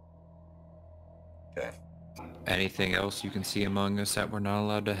 honestly. Okay. Anything else you can see among us that we're not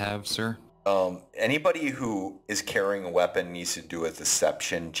allowed to have, sir? Anybody who is carrying a weapon needs to do a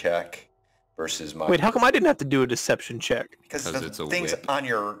deception check versus my... Wait, how come I didn't have to do a deception check? Because it's the a thing's whip. on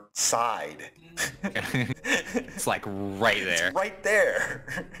your side. It's like right there. It's right there.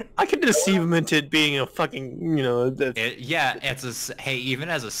 I could deceive him into it being a fucking, Hey, even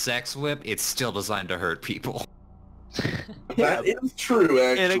as a sex whip, it's still designed to hurt people. That is true,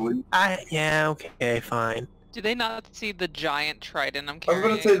 actually. yeah, okay, fine. Do they not see the giant trident I'm I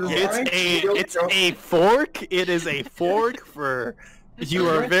was carrying? gonna say It's a fork. It is a fork for... You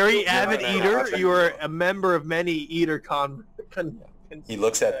are a very avid eater. You are a member of many eater He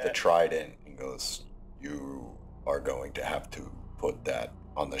looks at the trident and goes, "You are going to have to put that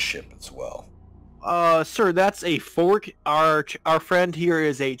on the ship as well." Sir, that's a fork. Our friend here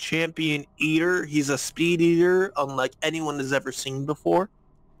is a champion eater. He's a speed eater, unlike anyone has ever seen before.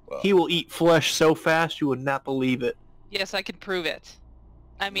 Well, He will eat flesh so fast you would not believe it. Yes, I can prove it.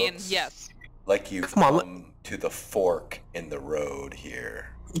 I mean, looks yes. like you've Come on, come to the fork in the road here.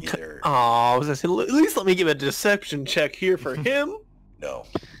 Either I was gonna say, at least let me give a deception check here for him. no.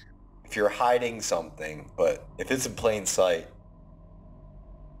 If you're hiding something, but if it's in plain sight,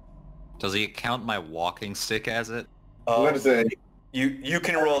 Does he count my walking stick as it? I'm gonna say, you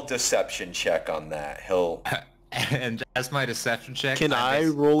can roll a deception check on that. He'll... And as my deception check, Can I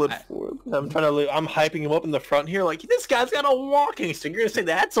roll it for him? I'm hyping him up in the front here, like, this guy's got a walking stick. You're gonna say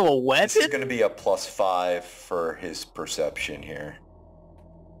that's a weapon? This is going to be a +5 for his perception here.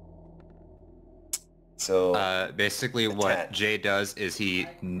 So basically a what 10. Jay does is he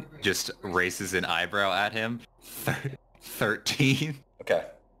just raises an eyebrow at him. 13. Okay.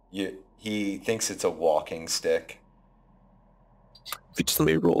 He thinks it's a walking stick. If you just let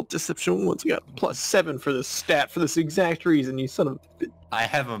me roll deception once, we got +7 for this stat for this exact reason, you son of a bitch. I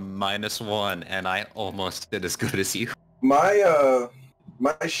have a -1, and I almost did as good as you.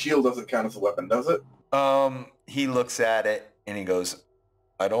 my shield doesn't count as a weapon, does it? He looks at it and he goes,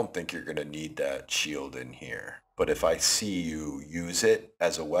 "I don't think you're going to need that shield in here. But if I see you use it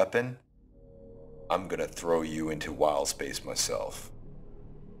as a weapon, I'm going to throw you into Wildspace myself."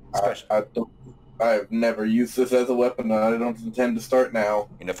 I've never used this as a weapon, and I don't intend to start now.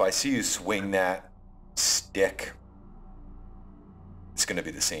 And if I see you swing that stick, it's going to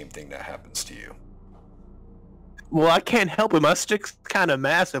be the same thing that happens to you. Well, I can't help it. My stick's kind of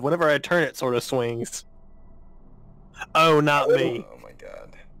massive. Whenever I turn it, sort of swings. Oh, not me. Oh my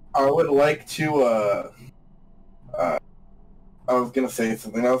god. I would like to, I was gonna say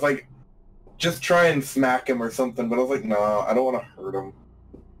something. I was like, just try and smack him or something, but I was like, no, I don't want to hurt him.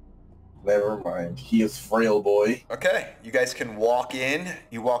 Never mind. He is frail boy. Okay, you guys can walk in.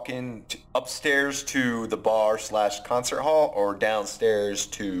 You walk in upstairs to the bar / concert hall, or downstairs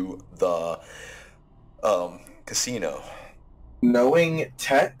to the casino. Knowing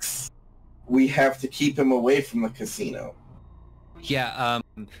Tex, we have to keep him away from the casino. Yeah,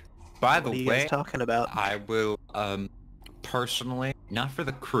 by the What are you way, guys talking about? I will, personally, not for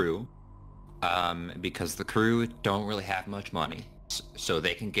the crew, because the crew don't really have much money, so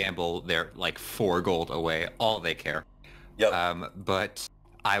they can gamble their, 4 gold away, all they care. Yep. But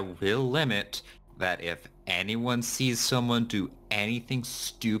I will limit that if anyone sees someone do anything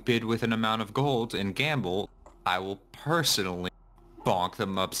stupid with an amount of gold and gamble, I will personally bonk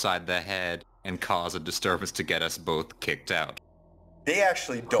them upside the head and cause a disturbance to get us both kicked out. They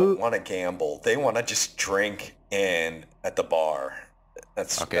actually don't want to gamble. They want to just drink at the bar.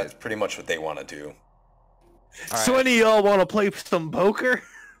 That's pretty much what they want to do. So any of y'all want to play some poker?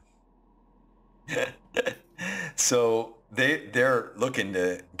 So they're looking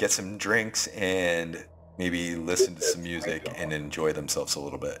to get some drinks and maybe listen to some music and enjoy themselves a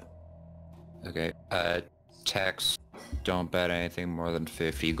little bit. Okay, Tex, don't bet anything more than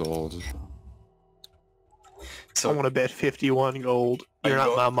 50 gold. So I want to bet 51 gold. You're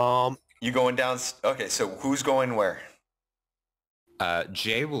not my mom. You going down? Okay, so who's going where?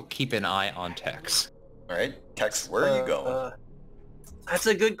 Jay will keep an eye on Tex. All right, Tex, where are you going? That's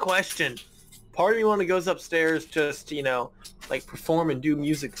a good question. Part of me want to goes upstairs just, perform and do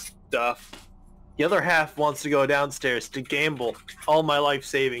music stuff. The other half wants to go downstairs to gamble all my life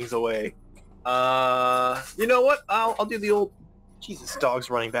savings away. You know what? I'll do the old... Jesus, dog's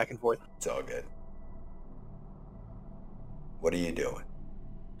running back and forth. It's all good. What are you doing?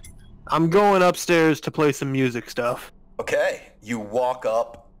 I'm going upstairs to play some music stuff. Okay, you walk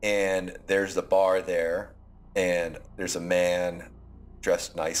up and there's the bar there, and there's a man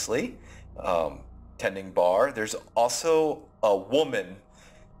dressed nicely, tending bar. There's also a woman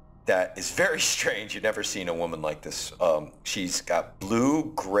that is very strange. You've never seen a woman like this. She's got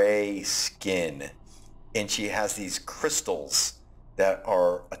blue-gray skin, and she has these crystals that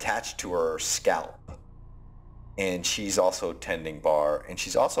are attached to her scalp. And she's also tending bar, and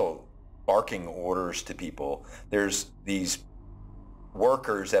she's also barking orders to people. There's these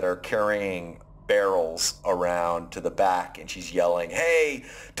workers that are carrying barrels around to the back, and she's yelling, "Hey,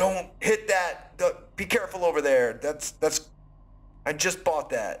 don't hit that! Be careful over there! That's I just bought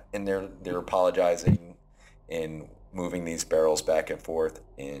that." And they're apologizing and moving these barrels back and forth.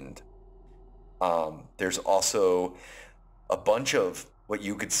 And there's also a bunch of what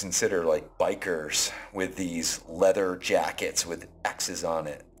you could consider like bikers with these leather jackets with X's on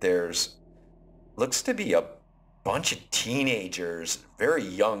it. There's looks to be a bunch of teenagers, very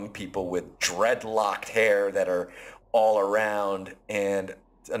young people with dreadlocked hair that are all around, and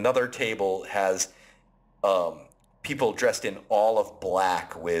another table has people dressed in all of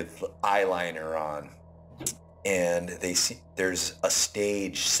black with eyeliner on, and there's a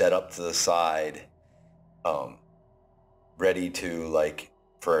stage set up to the side, ready to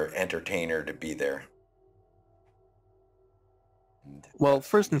for entertainer to be there. Well,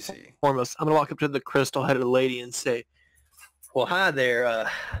 first and foremost, I'm gonna walk up to the crystal-headed lady and say, "Well, hi there,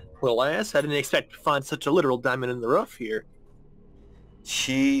 little ass. I didn't expect to find such a literal diamond in the rough here."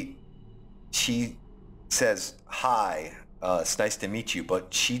 She says, "Hi, it's nice to meet you,"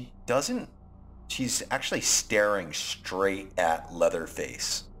 but she doesn't. She's actually staring straight at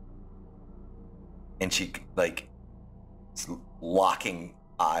Leatherface, and she is locking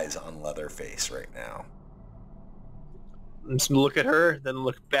eyes on Leatherface right now. Just look at her, then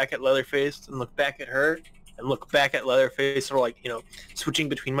look back at Leatherface, and look back at her, and look back at Leatherface, sort of switching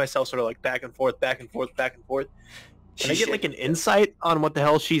between myself, sort of back and forth, back and forth, back and forth. Can I get an insight on what the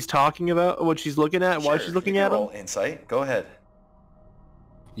hell she's talking about, what she's looking at, why she's looking at him? Roll insight. Go ahead.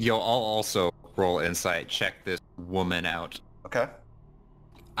 Yo, I'll also roll insight. Check this woman out. Okay.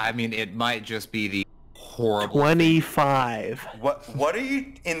 I mean, it might just be the horrible 25. What are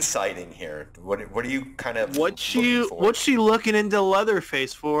you inciting here? What are you kind of what's she looking into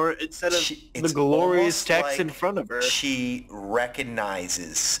Leatherface for instead of the glorious text in front of her? She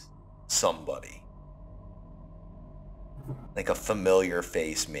recognizes somebody, like a familiar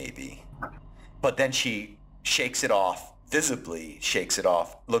face maybe, but then she shakes it off, visibly shakes it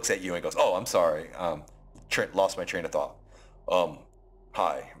off, looks at you and goes, "Oh, I'm sorry, lost my train of thought.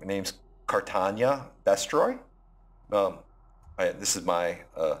 Hi, my name's Cartania Bestroy. This is my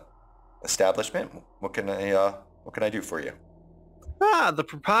establishment. What can I do for you?" The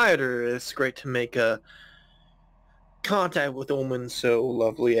proprietor. It's great to make contact with a woman so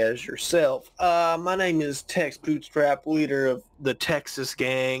lovely as yourself. My name is Tex Bootstrap, leader of the Texas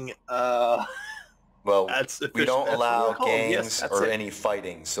gang. Well, we don't allow gangs or any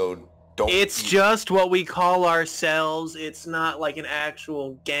fighting, so don't. It's just what we call ourselves. It's not like an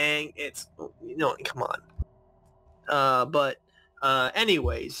actual gang. It's, come on.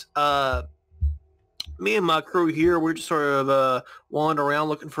 Anyways, me and my crew here, we're just sort of wandering around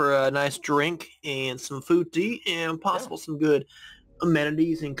looking for a nice drink and some food to eat and possible some good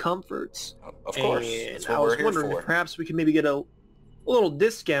amenities and comforts. Of course. And that's what I was we're here wondering for. if perhaps we could maybe get a little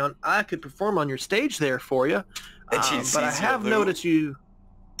discount. I could perform on your stage there for you. And but I have noticed you...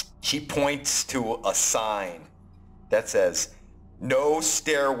 She points to a sign that says, "No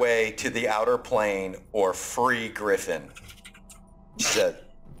stairway to the outer plane or free Griffin." She said,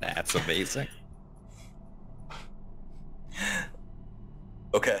 That's amazing.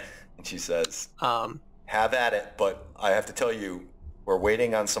 "Okay." And she says, "Have at it, but I have to tell you, we're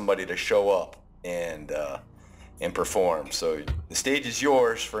waiting on somebody to show up and perform. So the stage is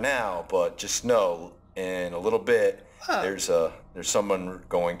yours for now, but just know in a little bit there's someone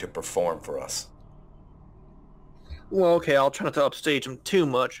going to perform for us." Well, okay, I'll try not to upstage him too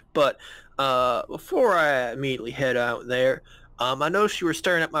much, but before I immediately head out there, I noticed you were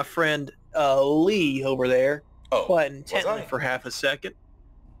staring at my friend Lee over there quite intently for half a second.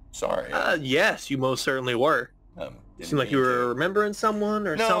 Sorry. Yes, you most certainly were. Seemed like you were remembering someone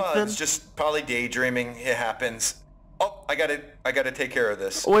or something. No, it's just probably daydreaming. It happens. Oh, I gotta take care of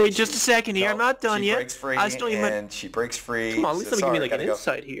this. Wait, just a second here. I'm not done yet. She breaks free, and she breaks free. Come on, at least let me give me an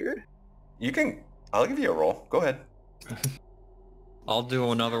insight here. I'll give you a roll. Go ahead. I'll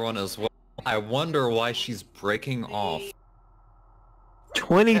do another one as well. I wonder why she's breaking off.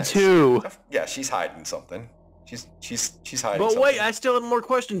 22. Yeah, she's hiding something. She's hiding. But something. wait, I still have more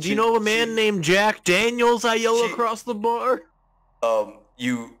questions. Do you know a man named Jack Daniels? I yell across the bar.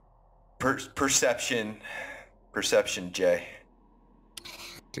 Perception, Jay.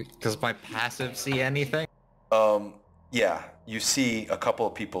 Does my passive see anything? Yeah, you see a couple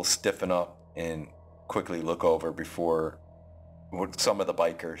of people stiffen up and quickly look over before some of the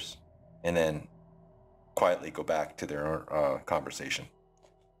bikers, and then quietly go back to their conversation.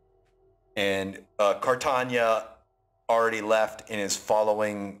 And Cartania already left and is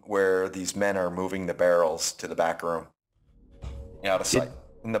following where these men are moving the barrels to the back room. Out of sight.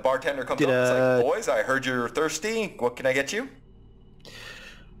 And the bartender comes up and is like, boys, I heard you're thirsty. What can I get you?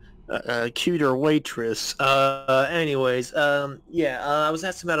 Cuter waitress. Anyways, I was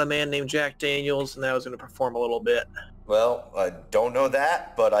asking about a man named Jack Daniels, and I was going to perform a little bit. Well, I don't know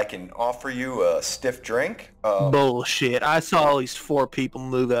that, but I can offer you a stiff drink. Bullshit. I saw at least 4 people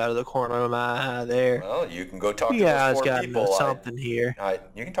move out of the corner of my eye there. Well, you can go talk to You those guys 4 got people. something here.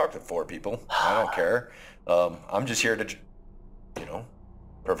 You can talk to 4 people. I don't care. I'm just here to,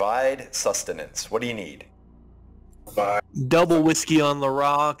 provide sustenance. What do you need? Double whiskey on the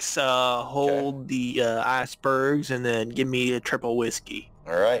rocks, hold the icebergs, and then give me a triple whiskey.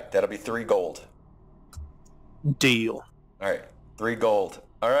 All right, that'll be 3 gold. Deal. All right, 3 gold.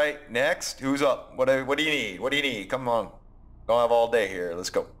 All right, next, who's up? What do you need? What do you need? Come on, don't have all day here. Let's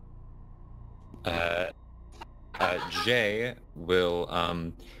go. Jay will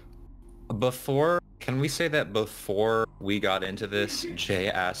Can we say that before we got into this, Jay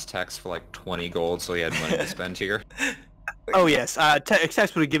asked Tex for like 20 gold, so he had money to spend here? Oh yes,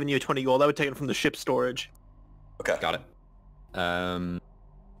 Tex would have given you 20 gold. I would take it from the ship storage. Okay, got it.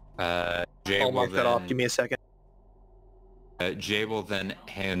 Jay I'll mark that off. Give me a second. Jay will then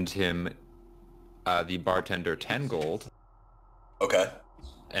hand him the bartender 10 gold. Okay.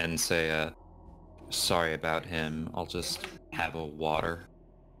 And say, sorry about him. I'll just have a water.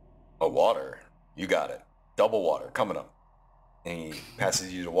 A water? You got it. Double water coming up. And he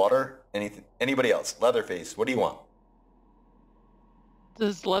passes you the water. Anybody else? Leatherface, what do you want?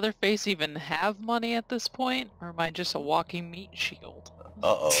 Does Leatherface even have money at this point, or am I just a walking meat shield?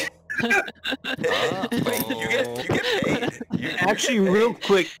 Uh-oh. Wait, you get paid. Actually, real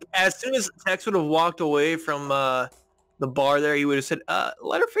quick, as soon as Tex would have walked away from the bar there, he would have said,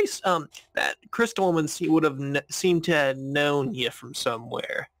 Leatherface, that crystal woman would have seemed to have known you from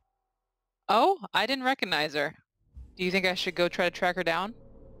somewhere. Oh, I didn't recognize her. Do you think I should go try to track her down?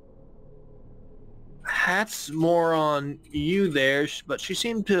 That's more on you there, but she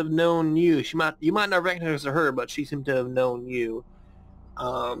seemed to have known you. You might not recognize her, but she seemed to have known you.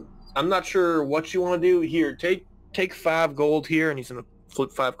 I'm not sure what you want to do. Here, take 5 gold here, and he's gonna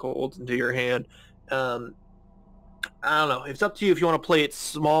flip 5 gold into your hand. I don't know. It's up to you if you want to play it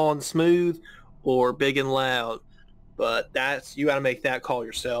small and smooth or big and loud, but you got to make that call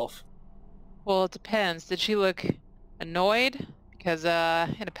yourself. Well, it depends. Did she look annoyed? Because in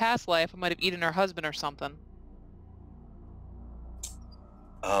a past life, I might have eaten her husband or something.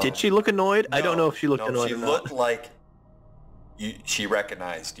 Did she look annoyed? No, I don't know if she looked annoyed she or not. She looked like she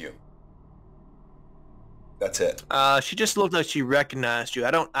recognized you. That's it. She just looked like she recognized you.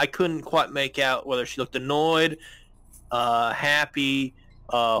 I couldn't quite make out whether she looked annoyed, happy,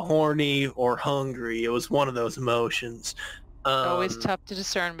 horny, or hungry. It was one of those emotions. Always tough to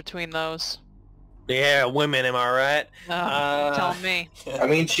discern between those. Yeah, women, am I right? Tell me. I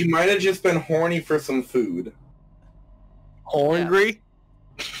mean, she might have just been horny for some food. Hungry?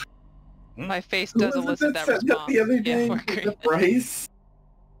 Yes. My face does elicit that response. The other day, the price.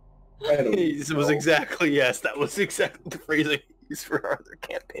 It was exactly, yes, that was exactly the phrase I used for our other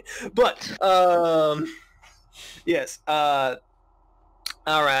campaign. But, yes,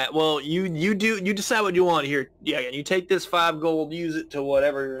 all right, well, you decide what you want here. Yeah, you take this 5 gold, use it to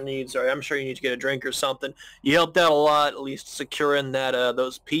whatever your needs are. I'm sure you need to get a drink or something. You helped out a lot, at least securing that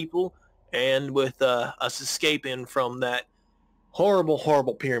those people, and with us escaping from that horrible,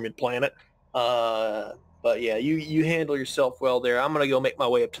 horrible pyramid planet. But yeah, you handle yourself well there. I'm gonna go make my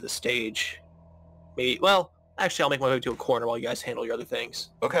way up to the stage. Actually, I'll make my way to a corner while you guys handle your other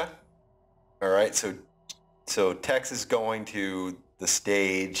things. Okay. All right. So Tex is going to the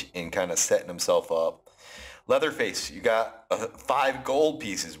stage and kind of setting himself up. Leatherface, you got 5 gold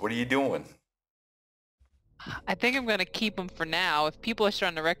pieces. What are you doing? I think I'm gonna keep them for now. If people are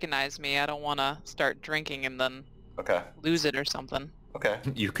starting to recognize me, I don't want to start drinking and then lose it or something. Okay.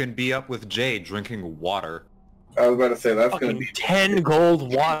 You can be up with Jay drinking water. I was about to say that's going to be 10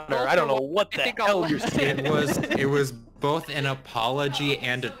 gold water. I don't know what the hell you're saying. It was both an apology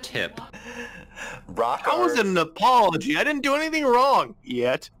and a tip. That was an apology. I didn't do anything wrong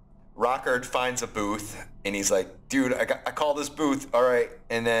yet. Rockard finds a booth, and he's like, dude, I call this booth, all right.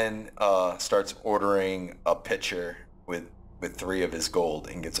 And then starts ordering a pitcher with 3 of his gold,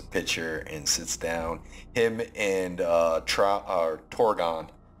 and gets a pitcher and sits down. Him and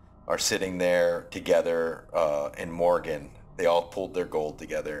Torgon are sitting there together, and Morgan. They all pulled their gold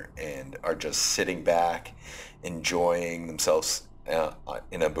together and are just sitting back, enjoying themselves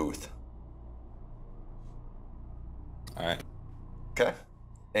in a booth. All right. Okay.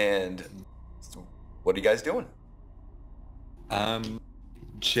 And what are you guys doing?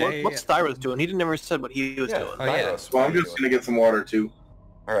 Jay... What's Thyros doing? He never said what he was doing. Oh, yeah. Thyros, Well, what I'm are you just doing? gonna get some water too.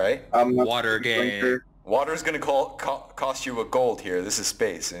 All right. I'm not Water a game. drinker. Water's gonna cost you a gold here. This is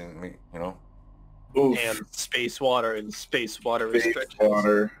space, and Oof. And space water Space restrictions.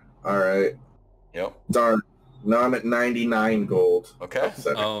 water. All right. Yep. Darn. Now I'm at 99 gold. Okay.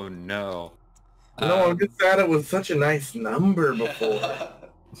 Upsetting. Oh, no. No, I'm just sad it was such a nice number before.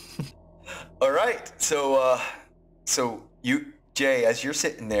 All right. So you, Jay, as you're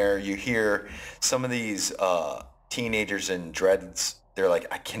sitting there, you hear some of these teenagers in dreads. They're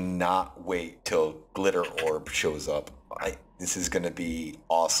like, I cannot wait till Glitter Orb shows up. This is gonna be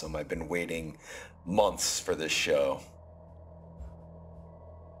awesome. I've been waiting months for this show.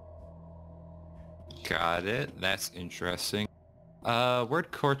 Got it. That's interesting.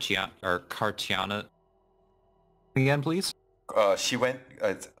 Where'd Cartiana again, please? She went.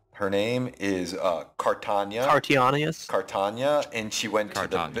 Her name is Cartania. Cartanius. And she went to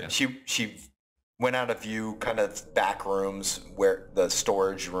the. Cartania. She went out of view, kind of back rooms where the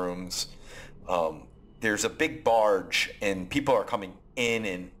storage rooms. There's a big barge, and people are coming in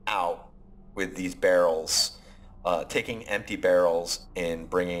and out with these barrels, taking empty barrels and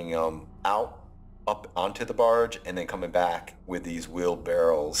bringing them out up onto the barge, and then coming back with these wheeled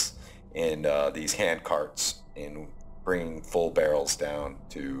barrels and these hand carts and bringing full barrels down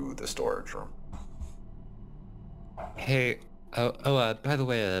to the storage room. Hey, by the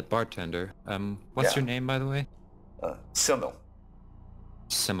way, bartender, what's Yeah. your name, by the way? Simil.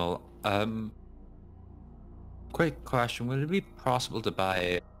 Simil. Quick question, would it be possible to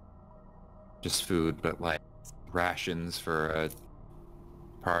buy just food, but like rations for a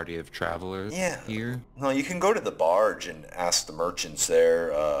party of travelers here? No, you can go to the barge and ask the merchants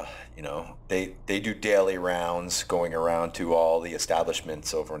there. They do daily rounds going around to all the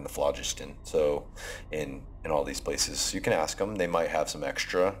establishments over in the Phlogiston. So in all these places, you can ask them. They might have some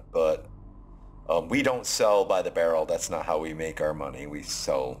extra, but we don't sell by the barrel. That's not how we make our money. We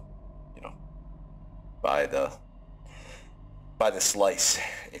sell, by the slice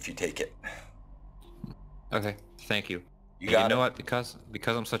if you take it. Okay, thank you. You know what? Because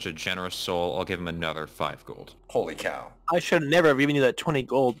I'm such a generous soul, I'll give him another 5 gold. Holy cow. I should never have given you that 20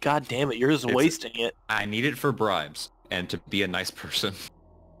 gold. God damn it, you're just wasting it. I need it for bribes and to be a nice person.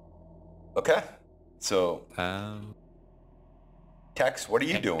 Okay. So, Tex, what are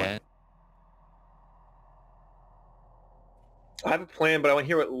you okay. doing? I have a plan, but I want to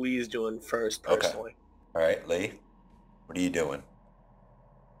hear what Lee's doing first, personally. All right, Lee, what are you doing?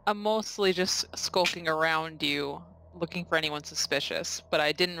 I'm mostly just skulking around you, looking for anyone suspicious, but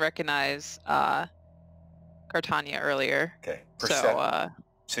I didn't recognize Cartania earlier. Okay.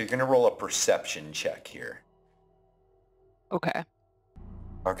 So you're going to roll a perception check here. okay.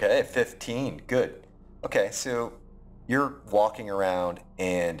 Okay, 15. Good. Okay, so you're walking around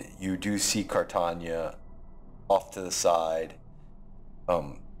and you do see Cartania off to the side,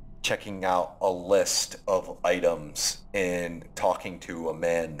 checking out a list of items and talking to a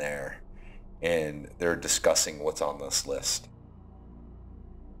man there, and they're discussing what's on this list.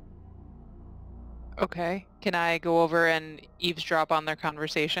 Okay. Can I go over and eavesdrop on their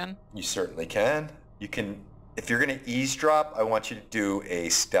conversation? You certainly can. You can, if you're going to eavesdrop, I want you to do a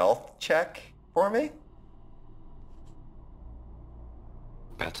stealth check for me.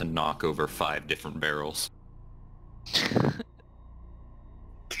 About to knock over 5 different barrels.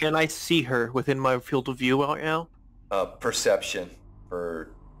 Can I see her within my field of view right now? Perception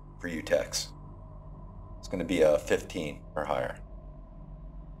for you, Tex. It's going to be a 15 or higher.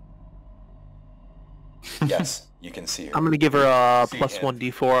 Yes, you can see her. I'm going to give her a See plus him.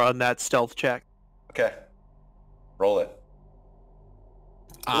 1d4 on that stealth check. Okay. Roll it.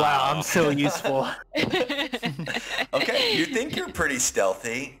 Wow, I'm so useful. Okay, you think you're pretty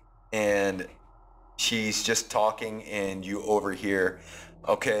stealthy, and she's just talking, and you overhear,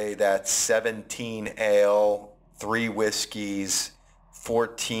 okay, that's 17 ale, 3 whiskeys,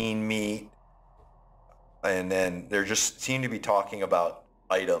 14 meat, and then they're just seem to be talking about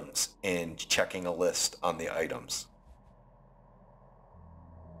items and checking a list on the items.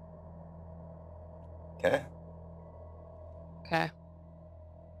 Okay? Okay.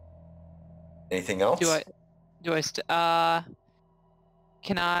 Anything else?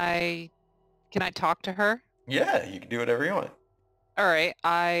 Can I talk to her? Yeah, you can do whatever you want. All right.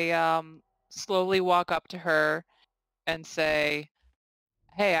 I slowly walk up to her and say,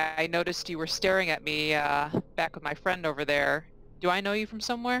 "Hey, I noticed you were staring at me back with my friend over there. Do I know you from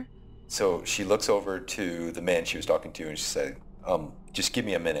somewhere?" So she looks over to the man she was talking to and she said, just give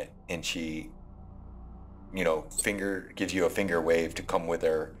me a minute. And she, gives you a finger wave to come with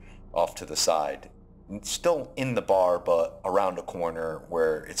her off to the side. Still in the bar, but around a corner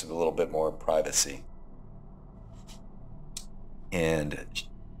where it's a little bit more privacy. And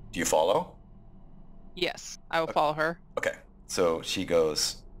do you follow? Yes, I will follow her. Okay. So she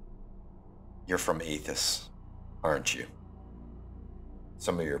goes, "You're from Athos, aren't you?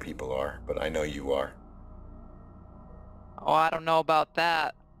 Some of your people are, but I know you are." Oh, I don't know about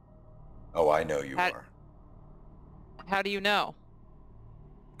that. Oh, I know you are. How do you know?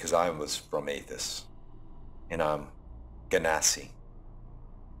 Because I was from Athos, and I'm Ganassi.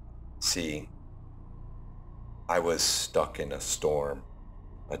 See, I was stuck in a storm,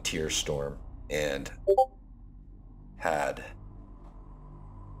 a tear storm, and I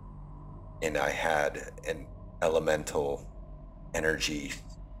had an elemental energy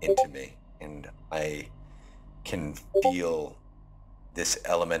into me, and I can feel this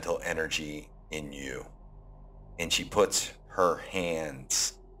elemental energy in you. And she puts her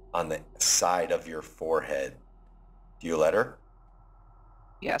hands on the side of your forehead. Do you let her?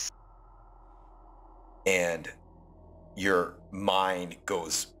 Yes. And your mind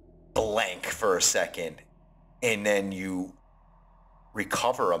goes blank for a second, and then you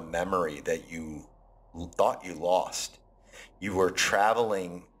recover a memory that you thought you lost. You were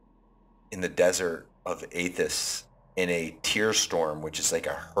traveling in the desert of Athos in a tear storm, which is like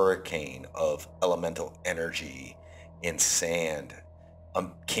a hurricane of elemental energy and sand,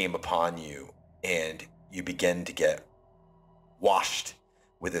 came upon you, and you began to get washed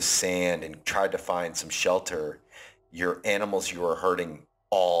with the sand and tried to find some shelter. Your animals you were hurting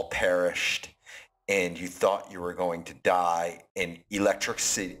all perished, and you thought you were going to die, and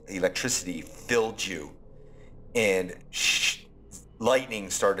electricity filled you, and lightning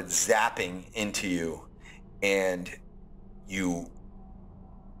started zapping into you, and you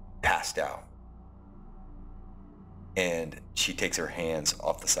passed out. And she takes her hands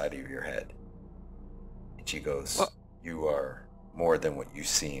off the side of your head, and she goes, "What? You are more than what you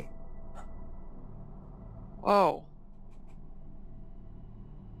seem." Whoa.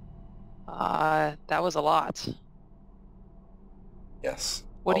 That was a lot. Yes.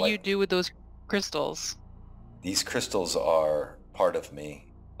 What do you do with those crystals? These crystals are part of me.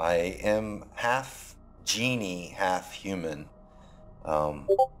 I am half genie, half human.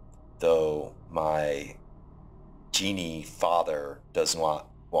 Though my genie father does not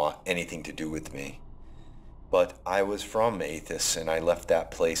want anything to do with me. But I was from Athos, and I left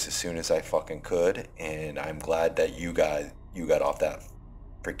that place as soon as I fucking could, and I'm glad that you got off that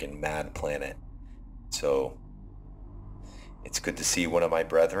freaking mad planet. So it's good to see one of my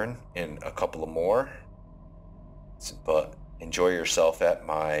brethren and a couple of more. But enjoy yourself at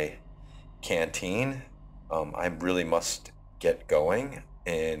my canteen. I really must get going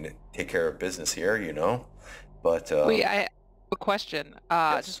and take care of business here, But wait, I have a question.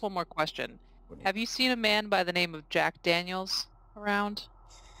 Yes. Just one more question. Have you seen a man by the name of Jack Daniels around?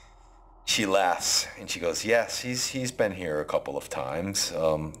 She laughs and she goes, "Yes, he's been here a couple of times.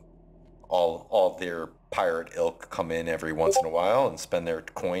 All their pirate ilk come in every once in a while and spend their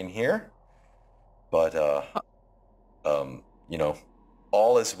coin here. But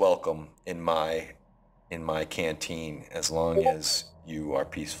all is welcome in my canteen as long as you are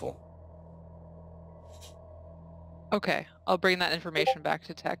peaceful." Okay, I'll bring that information back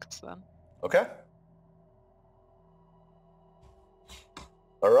to Tex then. Okay.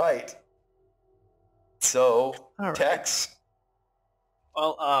 All right. So, All right. Tex.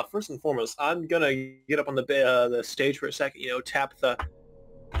 Well, first and foremost, I'm gonna get up on the stage for a second. Tap the.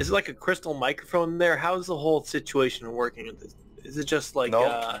 Is it like a crystal microphone there? How's the whole situation working? Is it just like?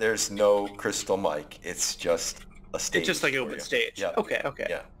 No, there's no crystal mic. It's just a stage. It's just like an open stage. Yeah. Okay.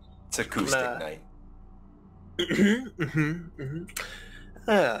 Yeah. It's acoustic night.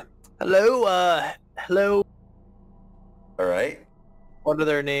 Hello. All right. What are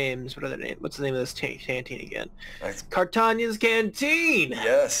their names? What's the name of this canteen again? That's Cartania's Canteen.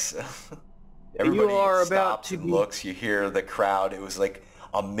 Yes. Everybody You are stops about to and be... looks. You hear the crowd. It was like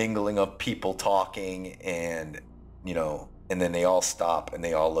a mingling of people talking, and and then they all stop and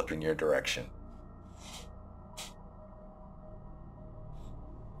they all look in your direction.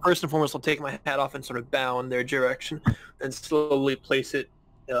 First and foremost, I'll take my hat off and sort of bow in their direction, and slowly place it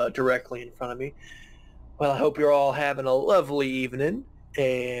directly in front of me. Well, I hope you're all having a lovely evening,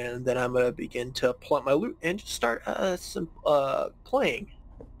 and then I'm going to begin to plump my loot and just start playing.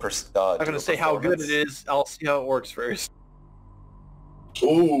 I'm going to say how good it is. I'll see how it works first.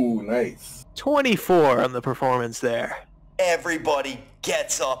 Ooh, nice. 24 on the performance there. Everybody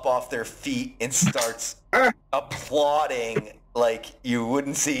gets up off their feet and starts applauding like you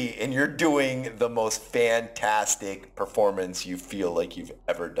wouldn't see, and you're doing the most fantastic performance you feel like you've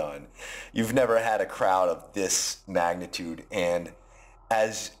ever done. You've never had a crowd of this magnitude, and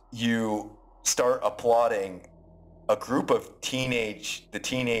as you start applauding, a group of the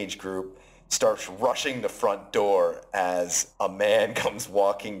teenage group starts rushing the front door as a man comes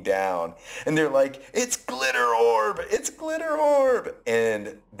walking down, and they're like, "It's Glitter Orb! It's Glitter Orb!"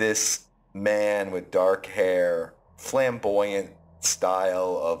 And this man with dark hair, flamboyant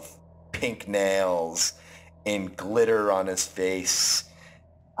style of pink nails and glitter on his face.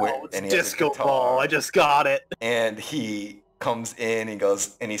 It's Disco Ball. I just got it. And he comes in, he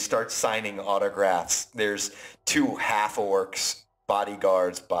goes, and he starts signing autographs. There's 2 half-orcs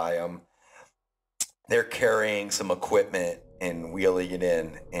bodyguards by him. They're carrying some equipment and wheeling it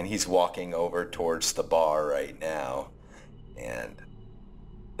in, and he's walking over towards the bar right now. And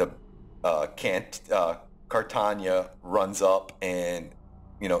the Cartania runs up and,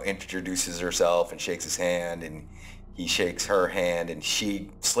 introduces herself and shakes his hand, and he shakes her hand, and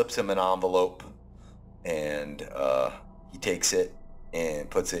she slips him an envelope, and he takes it and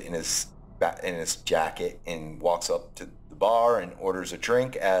puts it in his jacket and walks up to the bar and orders a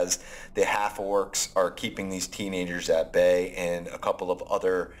drink as the half-orcs are keeping these teenagers at bay, and a couple of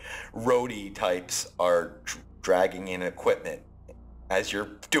other roadie types are dragging in equipment as you're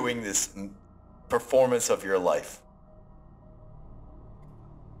doing this performance of your life.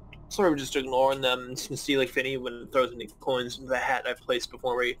 Sort of just ignoring them and see if anyone throws any coins into the hat I placed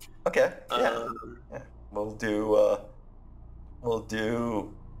before me. Okay. Yeah. We'll do.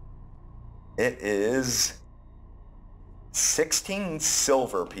 It is 16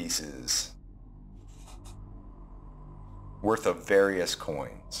 silver pieces worth of various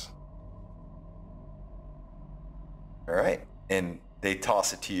coins. All right, and they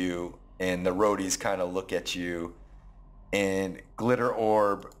toss it to you, and the roadies kind of look at you, and Glitter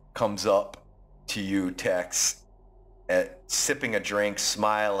Orb comes up to you, Tex, sipping a drink,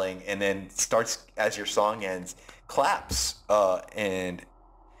 smiling, and then starts, as your song ends, claps,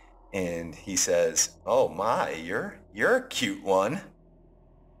 and he says, "Oh my, you're a cute one."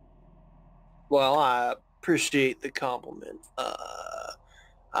 Well, I appreciate the compliment.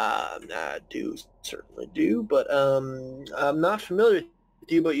 I certainly do, but I'm not familiar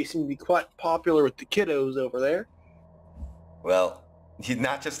with you, but you seem to be quite popular with the kiddos over there. Well,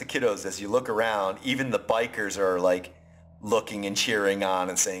 not just the kiddos. As you look around, even the bikers are like looking and cheering on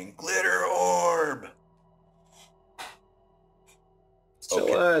and saying, "Glitter Orb!" So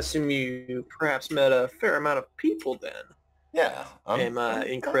okay. I assume you perhaps met a fair amount of people then. Yeah. Am I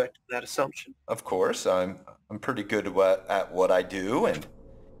incorrect in that assumption? Of course. I'm pretty good at what I do and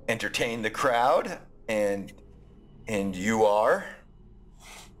entertain the crowd, and you are?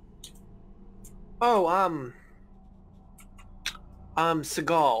 Oh, I'm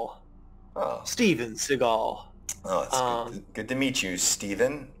Seagal. Oh. Steven Seagal. Oh, it's good to meet you,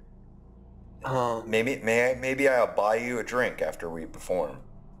 Steven. Maybe I'll buy you a drink after we perform.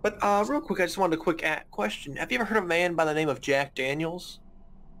 But real quick, I just wanted a quick question. Have you ever heard of a man by the name of Jack Daniels?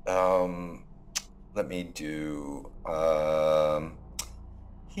 Let me do.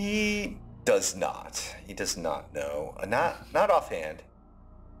 He does not. He does not know. Not offhand.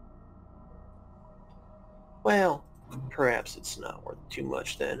 Well, perhaps it's not worth too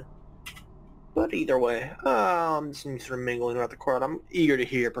much then. But either way, I'm just sort of mingling around the crowd. I'm eager to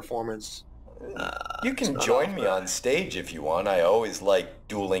hear your performance. You can join me on stage if you want. I always like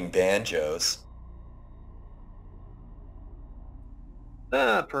dueling banjos.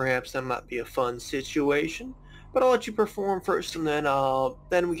 Perhaps that might be a fun situation. But I'll let you perform first, and then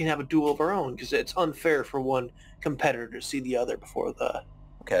we can have a duel of our own, because it's unfair for one competitor to see the other before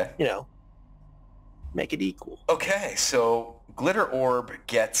Okay. Make it equal. Okay, so Glitter Orb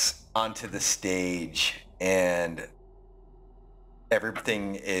gets onto the stage, and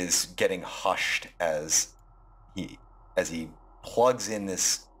everything is getting hushed as he plugs in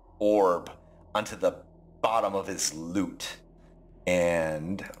this orb onto the bottom of his lute.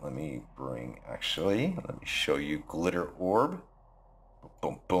 And let me show you Glitter Orb.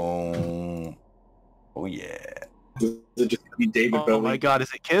 Boom, boom. Oh yeah. Is it just gonna be David Bowie? Oh my God,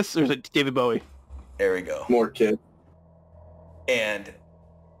 is it Kiss or is it David Bowie? There we go. More Kiss. And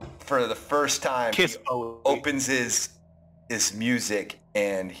for the first time, Kiss he opens his music,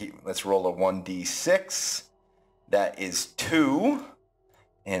 And let's roll a 1d6. That is 2.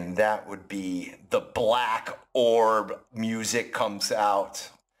 And that would be the black orb music comes out.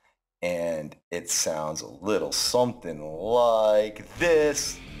 And it sounds a little something like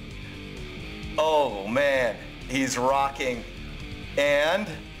this. Oh man, he's rocking. And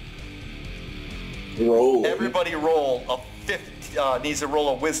roll. Everybody roll a 50, needs to roll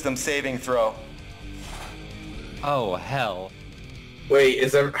a wisdom saving throw. Oh hell.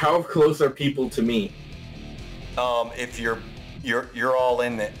 Wait, how close are people to me? If you're all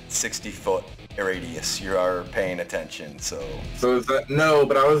in the 60-foot radius, you are paying attention, so... So is that... No,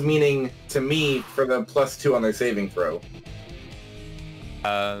 but I was meaning to me for the +2 on their saving throw.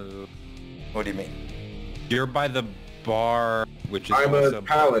 What do you mean? You're by the bar, which is I'm also... a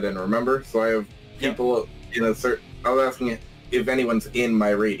paladin, remember? So I have people in a certain... I was asking if anyone's in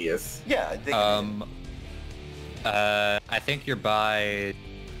my radius. Yeah, I think... I think you're by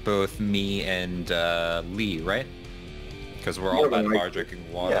both me and Lee, right? Because we're all by the bar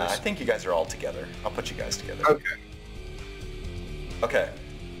drinking water. Yeah, I think you guys are all together. I'll put you guys together. Okay. Okay.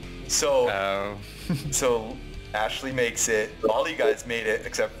 So, so Ashley makes it. All you guys made it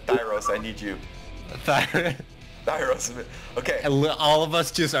except Thyros. I need you. Thyros. Okay. All of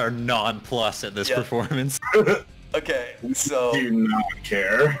us just are nonplussed at this performance. Okay, so... Do not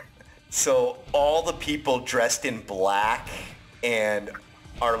care. So all the people dressed in black and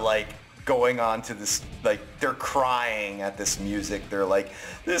are like going on to this, like they're crying at this music. They're like,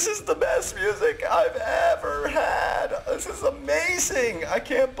 this is the best music I've ever had. This is amazing. I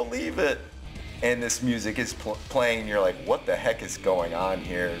can't believe it. And this music is playing. You're like, what the heck is going on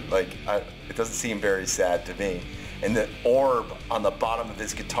here? Like, it doesn't seem very sad to me. And the orb on the bottom of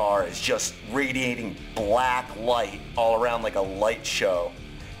his guitar is just radiating black light all around like a light show.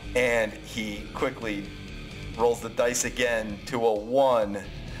 And he quickly rolls the dice again to a 1.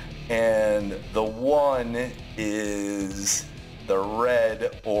 And the 1 is the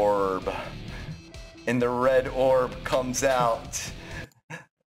red orb. And the red orb comes out.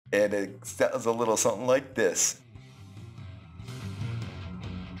 And it sounds a little something like this.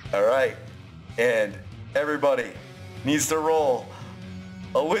 All right. And everybody needs to roll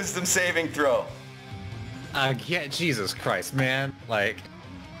a wisdom saving throw. Yeah, Jesus Christ, man. Like,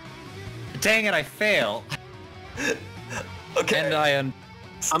 dang it, I fail. Okay. And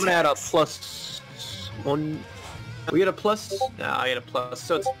I'm gonna add a +1. We get a plus? No, I get a plus,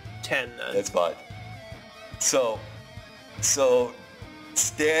 so it's 10 then. That's fine. So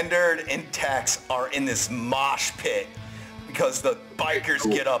Standard and Tex are in this mosh pit because the bikers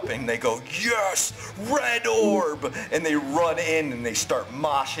get up and they go, yes, red orb, and they run in and they start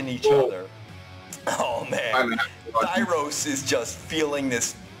moshing each other. Oh man, Thyros is just feeling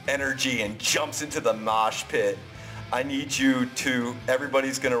this energy and jumps into the mosh pit. I need you to,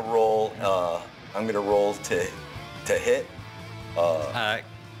 everybody's gonna roll, I'm gonna roll to hit.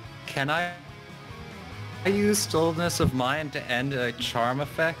 Can I use Stillness of Mind to end a charm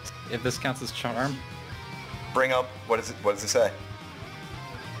effect, if this counts as charm? Bring up, what does it say?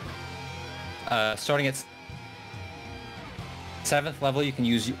 Starting at 7th level, you can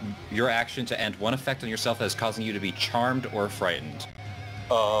use your action to end one effect on yourself that is causing you to be charmed or frightened.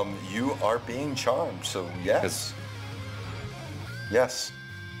 You are being charmed, so yes. Yes.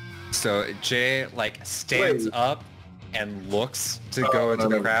 So Jay, like, stands up and looks to go into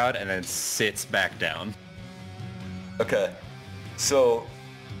the crowd and then sits back down. Okay. So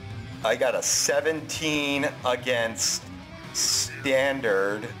I got a 17 against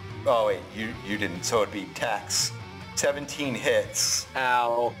Standard. Oh wait, you didn't, so it'd be Tex. 17 hits.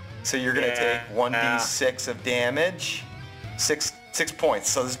 Ow. So you're gonna take 1d6 of damage. 6 points.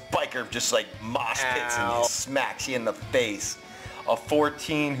 So this biker just like mosh pits and he smacks you in the face. A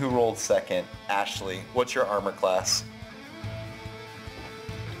 14 who rolled second. Ashley, what's your armor class?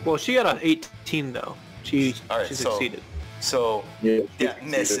 Well, she got an 18 though. She succeeded. So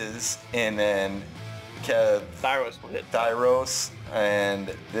misses, and then Thyros will hit. Thyros,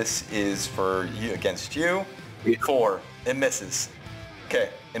 and this is for you against you. 4. It misses. Okay,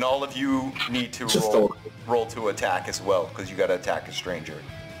 and all of you need to roll to attack as well, because you got to attack a stranger.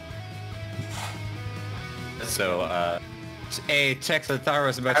 So, Tex and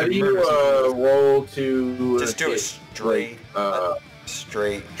Thyros about How to do you roll to just do a straight attack.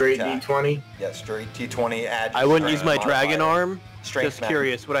 D20? Yeah, straight D20. Add. I wouldn't use my dragon arm. Strength Just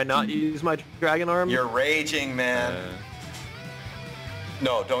curious, would I not use my dragon arm? You're raging, man.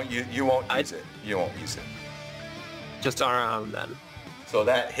 No, don't you won't use it. You won't use it. Just arm then. So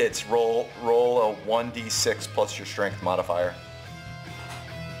that hits. Roll a 1d6 plus your strength modifier.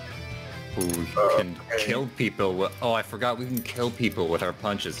 Ooh, you can kill people with... Oh, I forgot we can kill people with our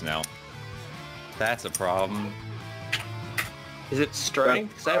punches now. That's a problem. Is it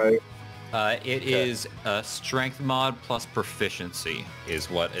strength? It is a strength mod plus proficiency is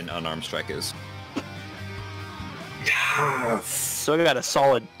what an unarmed strike is. Yes. So I got a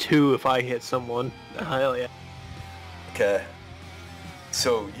solid 2 if I hit someone. Hell yeah. Okay.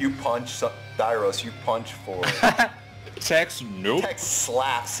 So you punch Thyros, you punch for Tex, nope. Tex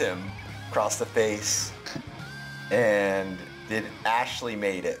slaps him across the face, and Ashley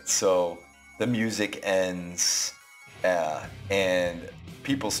made it. So the music ends, and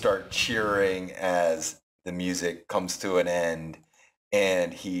people start cheering as the music comes to an end,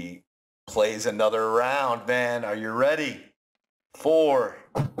 and he plays another round. Man, are you ready? 4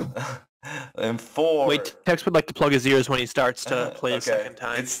 and 4. Wait, Tex would like to plug his ears when he starts to play a second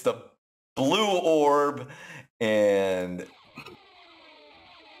time. It's the blue orb, and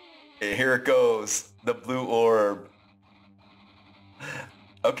here it goes. The blue orb.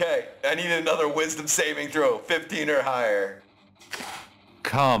 Okay, I need another wisdom saving throw, 15 or higher.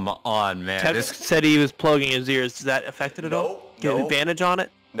 Come on, man. Tex said he was plugging his ears. Does that affect it at all? Get an advantage on it?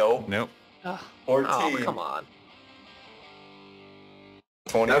 No. Nope. 14. Oh, come on.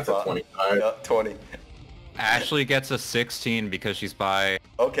 25. That's a 25. Yeah, 20. Ashley gets a 16 because she's by...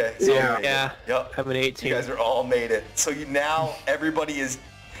 Okay. So Yeah. Yep. I have an 18. You guys are all made it. So now everybody is...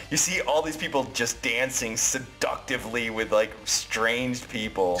 You see all these people just dancing seductively with like strange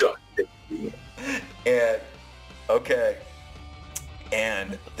people. And okay.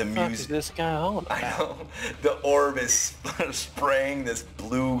 And the What the fuck music. is this guy on? I know. The orb is spraying this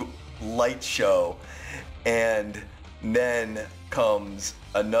blue light show, and then comes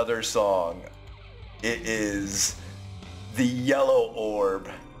another song. It is the yellow orb.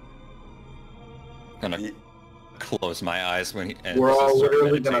 Gonna close my eyes when he ends. We're all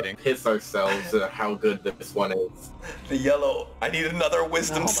literally meditating. gonna piss ourselves at how good this one is. The yellow. I need another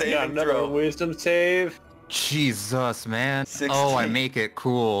wisdom saving throw. Wisdom save. Jesus, man. 16. Oh, I make it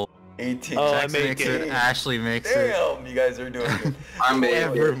cool. 18. Oh, I Tex make makes it. it. Ashley makes it. Damn, you guys are doing good. I'm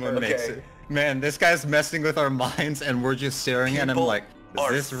Everyone makes Okay. it. Man, this guy's messing with our minds, and we're just staring at him People like, is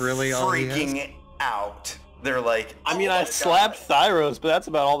are this really all he has? freaking out. They're like, I mean, oh I my slapped God. Thyros, but that's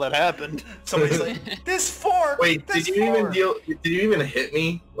about all that happened. Somebody's like, this fork. Wait, this did you even fork." Did you even hit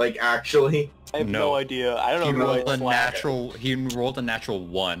me? Like actually? I have No. no idea. I don't He know who rolled I a slapped. natural. He rolled a natural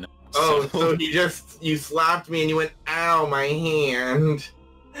 1. Oh, so you slapped me and you went, ow, my hand.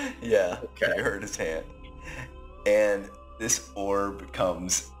 Yeah, Okay. you hurt his hand. And this orb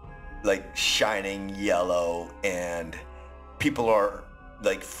becomes like shining yellow, and people are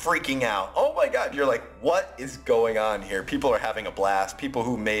like freaking out. Oh my God, you're like, what is going on here? People are having a blast. People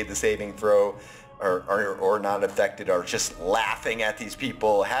who made the saving throw or not affected are just laughing at these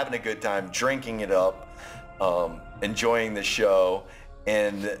people, having a good time, drinking it up, enjoying the show.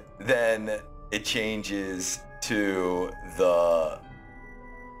 And then it changes to the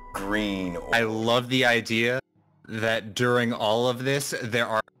green orb. I love the idea that during all of this, there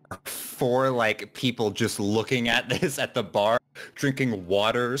are 4 like people just looking at this at the bar, drinking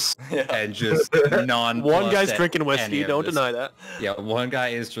waters, Yeah. and just non. One guy's drinking whiskey, don't deny that. Yeah, one guy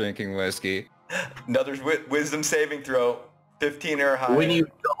is drinking whiskey. Another wisdom saving throw, 15 or higher. When you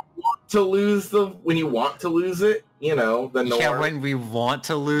don't want to lose it, you know, the norm. Yeah, when we want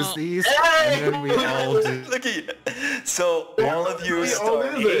to lose Oh. these, Hey! and then we all do. Look at you. So all of you We all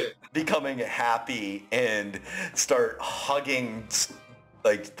start lose it. becoming happy and start hugging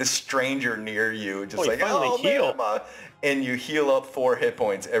like the stranger near you, just Oh, you like, finally oh heal. man, and you heal up 4 hit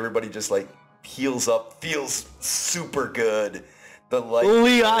points. Everybody just like heals up, feels super good. The light.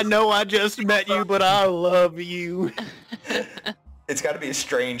 Lee, I know I just met you, but I love you. It's got to be a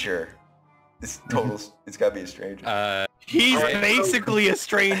stranger. It's total. It's got to be a stranger. He's Alright, so- basically a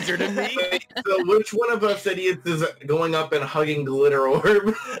stranger to me. So which one of us idiots is going up and hugging glitter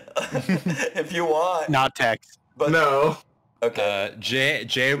orb? If you want. Not Tex. But No. okay.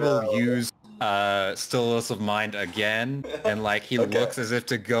 Jay will use stillness of mind again, and like he Okay. looks as if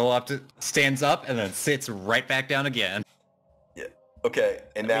to go up to, stands up, and then sits right back down again. Okay,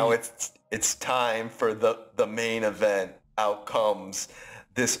 and now it's time for the main event. Out comes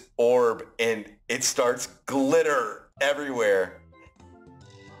this orb, and it starts glitter everywhere.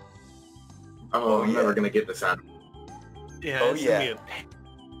 Oh, I'm yeah. never gonna get this out. Yeah, Oh, it's gonna yeah.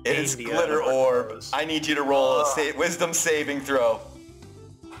 be a It is pain in the glitter ass of orb. Thyros. I need you to roll a wisdom saving throw.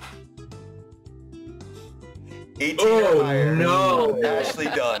 18 Oh, or higher. no. Ashley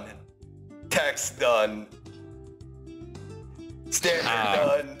done. Tex done. Standard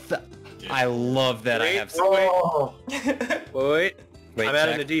Ah. done. I love that I have. Oh, Wait. Wait, I'm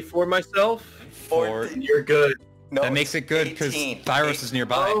adding a D4 myself. You're good. No, that makes it good because Thyros is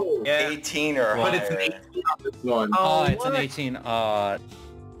nearby. Oh, Yeah. 18 or but higher. it's an 18 on this one. Oh, it's an what? 18.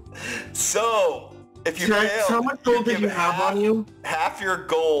 So, if you Tex, fail, how much gold did you have on you? Half your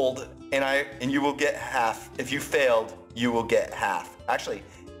gold, and you will get half. If you failed, you will get half. Actually,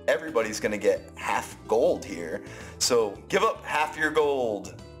 everybody's gonna get half gold here. So give up half your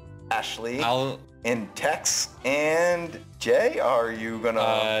gold, Ashley. And Tex and Jay, are you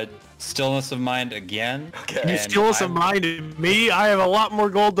gonna... Stillness of mind again. Okay. You stillness of mind in me? I have a lot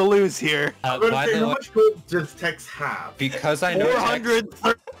more gold to lose here. I'm gonna say, how much gold does Tex have? Because I know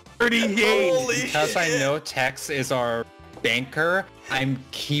 438. because I know Tex is our banker, I'm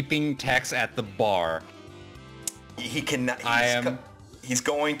keeping Tex at the bar. He cannot... He's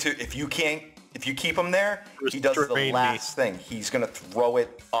going to... If you keep him there, he does the last thing. He's gonna throw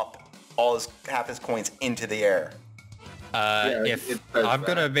it up, half his coins into the air. I'm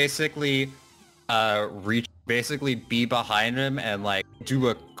gonna basically be behind him and like do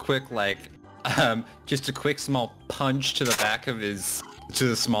a quick just a quick small punch to the back of to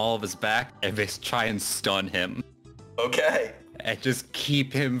the small of his back and just try and stun him. Okay. And just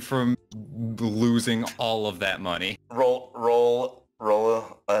keep him from losing all of that money. Roll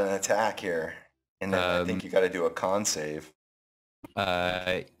an attack here, and then I think you got to do a con save.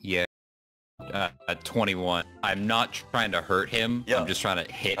 Yeah. 21. I'm not trying to hurt him. Yep. I'm just trying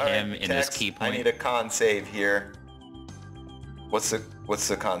to hit All him right, in Tex, his key point. I need a con save here. What's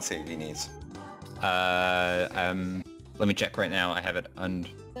the con save he needs? Let me check right now. I have it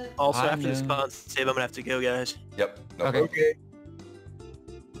Also, after this con save, I'm gonna have to go, guys. Yep. No Okay.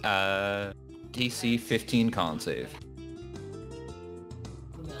 problem. DC 15 con save.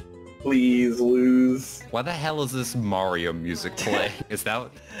 Please lose. Why the hell is this Mario music play? Is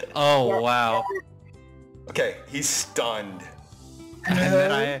that... Oh, wow. Okay, he's stunned.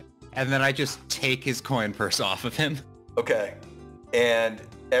 And then I just take his coin purse off of him. Okay, and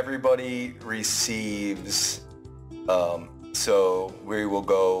everybody receives, so we will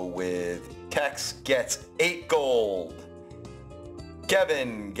go with Tex gets 8 gold.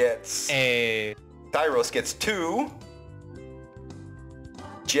 Kevin gets... Thyros gets 2.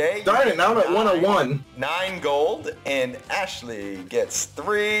 Jay... Darn it, now I'm at 101. 9 gold, and Ashley gets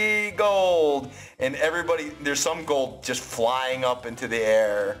 3 gold. And everybody, there's some gold just flying up into the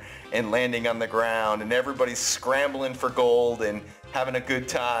air and landing on the ground, and everybody's scrambling for gold and having a good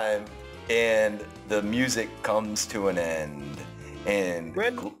time, and the music comes to an end. And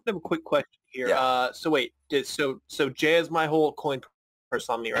Random quick question here. Yeah. So wait, so Jay has my whole coin purse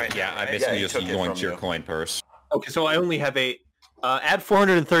on me, right? Yeah, I he basically just took it going from to your you. coin purse. Okay, so I only have 8. Add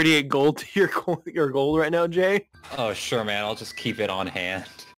 438 gold to your gold right now, Jay. Oh, sure, man. I'll just keep it on hand.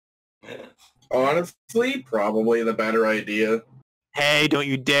 Honestly, probably the better idea. Hey, don't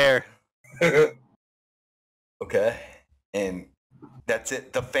you dare. Okay, and that's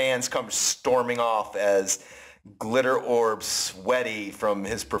it. The fans come storming off as Glitter Orb, sweaty from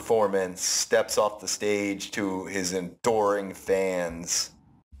his performance, steps off the stage to his adoring fans.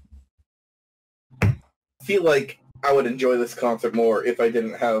 I feel like I would enjoy this concert more if I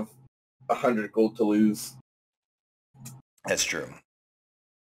didn't have 100 gold to lose. That's true.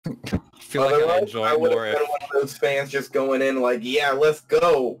 I feel like I enjoy I would more have if... been one of those fans just going in like, yeah, let's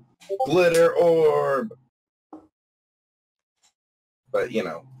go, Glitter Orb. But, you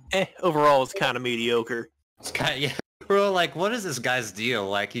know. Overall, it's kind of mediocre. It's kind of, yeah. Bro, like, what is this guy's deal?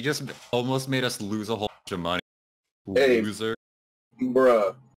 Like, he just almost made us lose a whole bunch of money. Hey. Loser.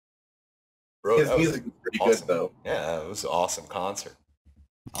 Bruh. Bro, His that was music is pretty awesome. good, though. Yeah, it was an awesome concert.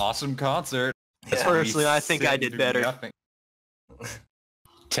 Awesome concert. Yeah. Personally, I think I Sitting did through better. nothing.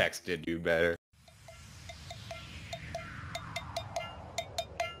 Tex did do better.